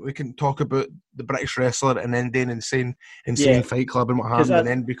one, we can talk about the British wrestler and then doing insane Fight Club and what happened, and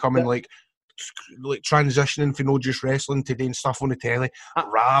then becoming like like transitioning from not just wrestling to doing stuff on the telly.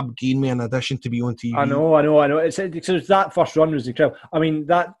 Rab gained me an addition to be on TV. I know. It's that first run was incredible. I mean,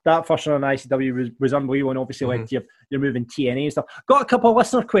 that first run on ICW was unbelievable, and obviously led to your move in TNA and stuff. Got a couple of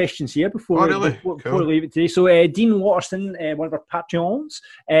listener questions here before we leave it today. So Dean Watterson, one of our Patreons,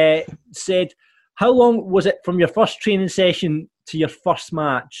 said, how long was it from your first training session to your first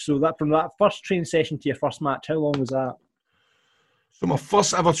match? So that from that first training session to your first match, how long was that? So my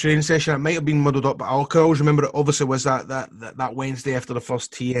first ever training session, it might have been muddled up, but I always remember it obviously was that Wednesday after the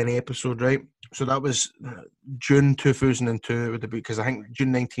first TNA episode, right? So that was June 2002, because I think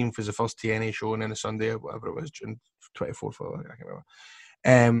June 19th was the first TNA show, and then the Sunday, or whatever it was, June 24th, I can't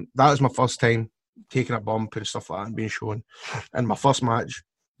remember. That was my first time taking a bump and stuff like that and being shown. And my first match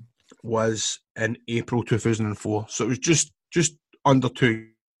was in April 2004. So it was just under 2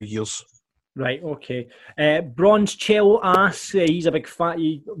 years. Right, okay. Bronze Chell asks, he's a big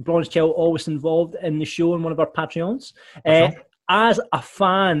fan. Bronze Chell always involved in the show and one of our Patreons. As a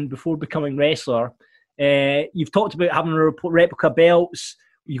fan before becoming wrestler, you've talked about having replica belts.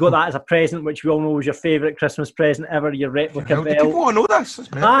 You got that as a present, which we all know was your favourite Christmas present ever, your replica belt. People want to know this.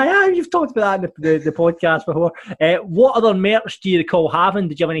 Yeah, you've talked about that in the podcast before. What other merch do you recall having?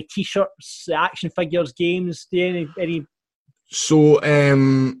 Did you have any T-shirts, action figures, games? Any? So,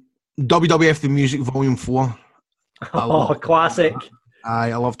 WWF The Music Volume 4. Classic.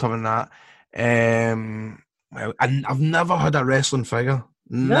 I loved having that. I've never had a wrestling figure.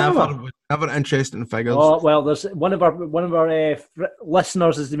 Never interested in figures. Oh well, there's one of our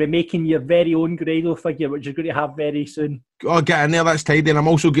listeners is to be making your very own Grado figure, which you're going to have very soon. Oh, get in there, that's tidy. And I'm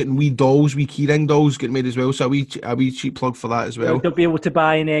also getting wee keyring dolls getting made as well. So a wee cheap plug for that as well. You'll be able to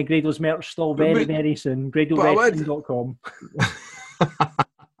buy in Grado's merch store very soon. GradoWrestling.com.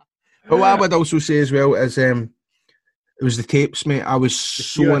 But what I would also say as well is it was the tapes, mate. I was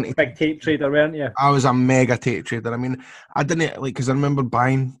so into big tape trader, weren't you? I was a mega tape trader. I mean, I didn't because I remember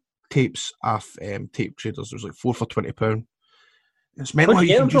buying tapes off tape traders. There was like 4 for £20. It's meant Where did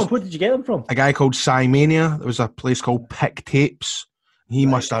you get them from? A guy called Cymania. There was a place called Pick Tapes. He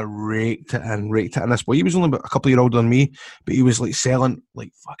must have raked it in this boy. He was only about a couple of years older than me, but he was like selling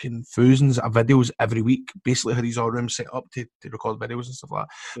like fucking thousands of videos every week. Basically had his own room set up to record videos and stuff like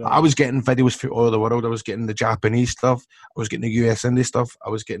that. Yeah. I was getting videos for all over the world. I was getting the Japanese stuff. I was getting the US indie stuff. I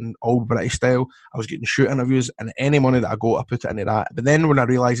was getting old British style. I was getting shoot interviews, and any money that I got, I put it into that. But then when I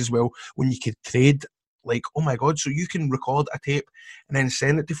realised as well, when you could trade, like, oh my God, so you can record a tape and then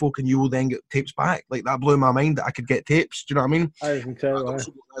send it to folk and you will then get tapes back. Like, that blew my mind that I could get tapes. Do you know what I mean? I can tell.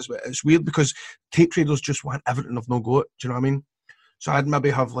 It's weird because tape traders just want everything I've no got. Do you know what I mean? So I'd maybe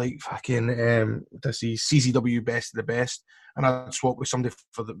have like fucking CZW Best of the Best, and I'd swap with somebody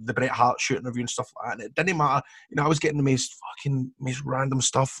for the Bret Hart shoot interview and stuff like that. And it didn't matter. You know, I was getting the most random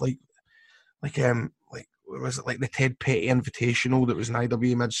stuff like what was it, like the Ted Petty Invitational that was in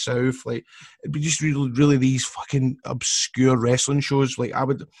IW Mid-South. Like, it'd be just really these fucking obscure wrestling shows. Like, I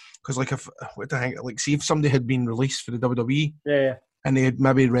would, because like see if somebody had been released for the WWE, yeah, and they had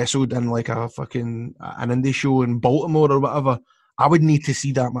maybe wrestled in like an indie show in Baltimore or whatever, I would need to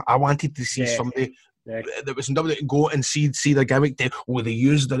see that. I wanted to see somebody that was in WWE go and see the gimmick. Will they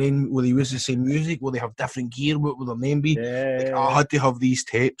use Will they use the same music? Will they have different gear? What will their name be? I had to have these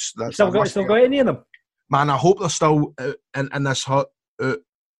tapes. Still got any of them? Man, I hope they're still in this hut.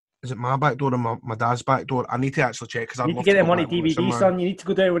 Is it my back door or my dad's back door? I need to actually check because I need to get them on a DVD, son. You need to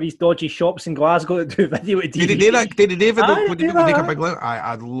go down with these dodgy shops in Glasgow to do video with DVD. Did they do that? Did they make a big look?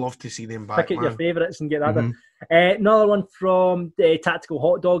 I'd love to see them back. Pick out your favourites and get that done. Another one from Tactical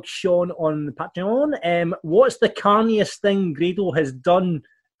Hot Dog, Sean on the Patreon. What's the carniest thing Grado has done,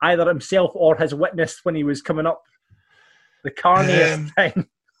 either himself or has witnessed when he was coming up? The carniest thing.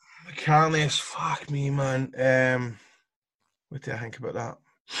 Carniest, fuck me, man. What do I think about that?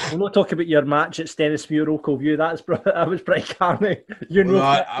 We'll not talk about your match at Stennismuir, Oakville View. That was pretty carny.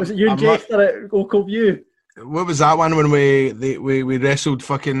 Was it you and Jester at Oakville View? What was that one when we wrestled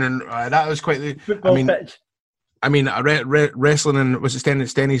fucking? And that was quite the football pitch. I mean, wrestling in, was it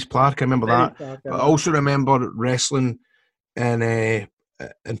Stennis Park? I remember that. But I also remember wrestling in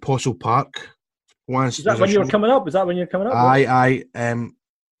Postle Park once. Was that when you were coming up? Aye.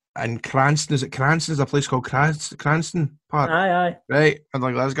 In Cranston, is it Cranston? There's a place called Cranston Park. Aye. Right, in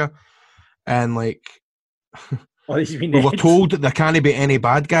like Glasgow. And like, we were told that there can't be any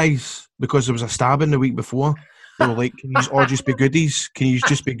bad guys because there was a stabbing the week before. They were like, can you all just be goodies? Can you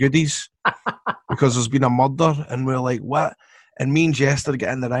just be goodies? Because there's been a murder. And we're like, what? And me and Jester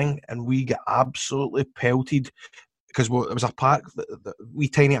get in the ring and we get absolutely pelted because it was a park, the wee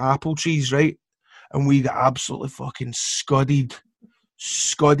tiny apple trees, right? And we got absolutely fucking scudded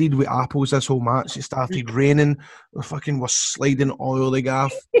scudded with apples this whole match. It started raining. We fucking were sliding oil the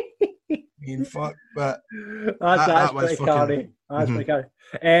gaff. Fuck, but that's was pretty fucking... carry. That's pretty carry.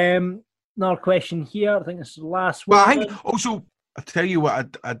 Another question here. I think this is the last one. Well, I think also, I'll tell you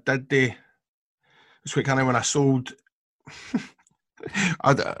what I did do. It's what kind of when I sold...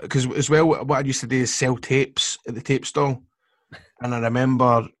 Because as well, what I used to do is sell tapes at the tape stall. And I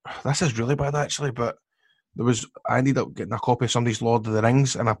remember, this is really bad actually, but I ended up getting a copy of somebody's Lord of the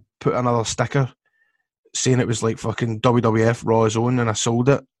Rings, and I put another sticker saying it was like fucking WWF Raw's Own, and I sold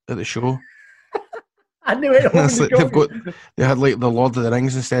it at the show. I knew it. They had like the Lord of the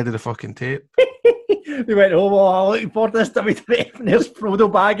Rings instead of the fucking tape. They went home, I'm looking for this WWF, and there's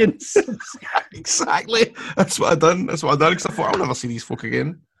Frodo Baggins. Exactly. That's what I done. Because I thought I'll never see these folk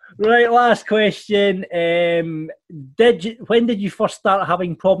again. Right, last question. When did you first start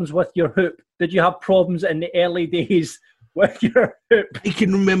having problems with your hoop? Did you have problems in the early days with your hoop? I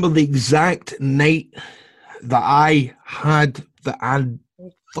can remember the exact night that I had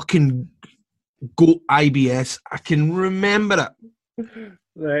fucking got IBS. I can remember it.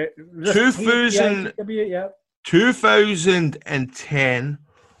 Right. 2010,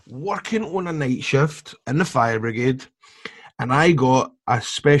 working on a night shift in the fire brigade, and I got a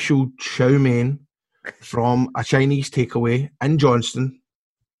special chow mein from a Chinese takeaway in Johnston,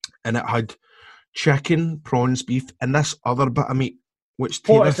 and it had chicken, prawns, beef, and this other bit of meat, which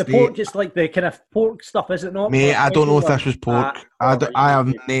pork, is the pork just like the kind of pork stuff, is it not? Mate, I don't know if this was pork. I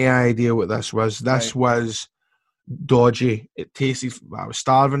have no idea what this was. This was dodgy. It tasted... I was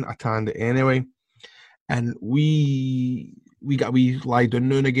starving. I tanned it anyway. And we lie down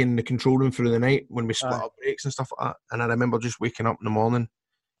now and again in the control room through the night when we split up breaks and stuff like that. And I remember just waking up in the morning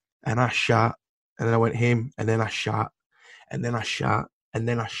and I shat, and then I went home, and then I shat, and then I shat, and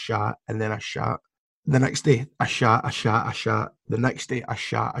then I shat, and then I shat. The next day, I shat. The next day, I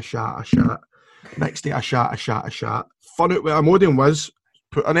shat. Next day, I shat. Fun out with Imodium was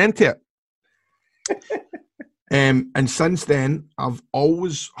put an end to it. And since then, I've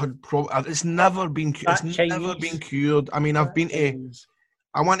always had problems. It's never been cured. I mean, I've been to...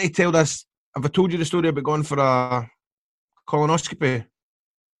 I want to tell this... Have I told you the story about going for a colonoscopy?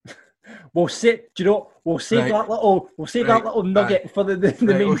 We'll save that little nugget for the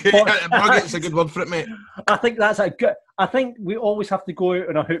main podcast. Nugget's a good word for it, mate. I think that's a good... I think we always have to go out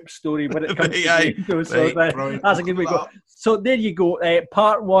on a hoop story when it comes to that's a good way to go. So there you go.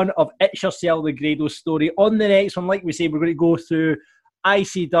 Part one of It's Yersel, the Grado story. On the next one, like we say, we're going to go through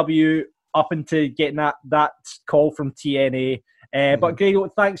ICW up into getting that call from TNA. But Grado,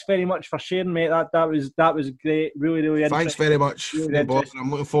 thanks very much for sharing, mate. That was great. Really, really interesting. Thanks very much. Really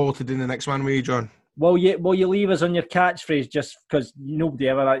I'm looking forward to doing the next one with you, John. Will you leave us on your catchphrase just because nobody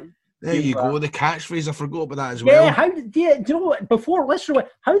ever... There you go, the catchphrase. I forgot about that as well. Yeah, do you know what? Before, let's show it.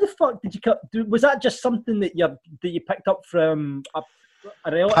 How the fuck did you was that just something that you picked up from a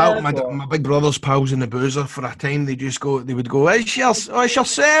relative? My big brother's pals in the boozer for a time. They would go, it's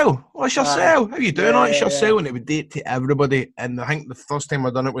Yersel. How you doing? It's Yersel. And it would date to everybody. And I think the first time I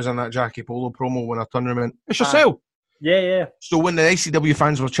done it was in that Jackie Polo promo when I turned around and went, it's Yersel. Yeah. So when the ICW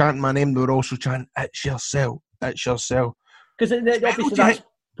fans were chanting my name, they were also chanting, it's Yersel. Because obviously that's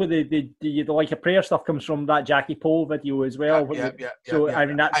where the like a prayer stuff comes from, that Jackie Pole video as well. I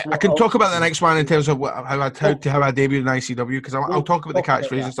mean, that's... I can talk about the next one in terms of how I debuted in ICW, because I'll talk about the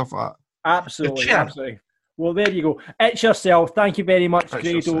catchphrase and stuff like that. Absolutely. Well, there you go. It's Yersel. Thank you very much,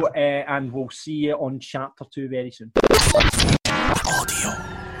 Grado, and we'll see you on Chapter 2 very soon. Audio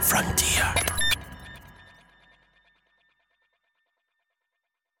Frontier.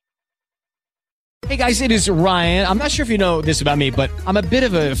 Hey guys, it is Ryan. I'm not sure if you know this about me, but I'm a bit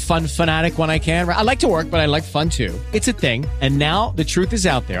of a fun fanatic when I can. I like to work, but I like fun too. It's a thing. And now the truth is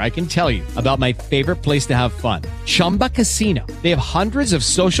out there. I can tell you about my favorite place to have fun. Chumba Casino. They have hundreds of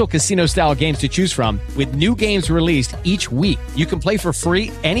social casino style games to choose from with new games released each week. You can play for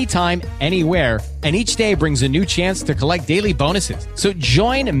free anytime, anywhere. And each day brings a new chance to collect daily bonuses. So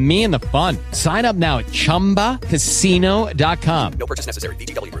join me in the fun. Sign up now at ChumbaCasino.com. No purchase necessary.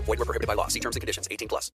 VGW Group. Void where prohibited by law. See terms and conditions. 18+.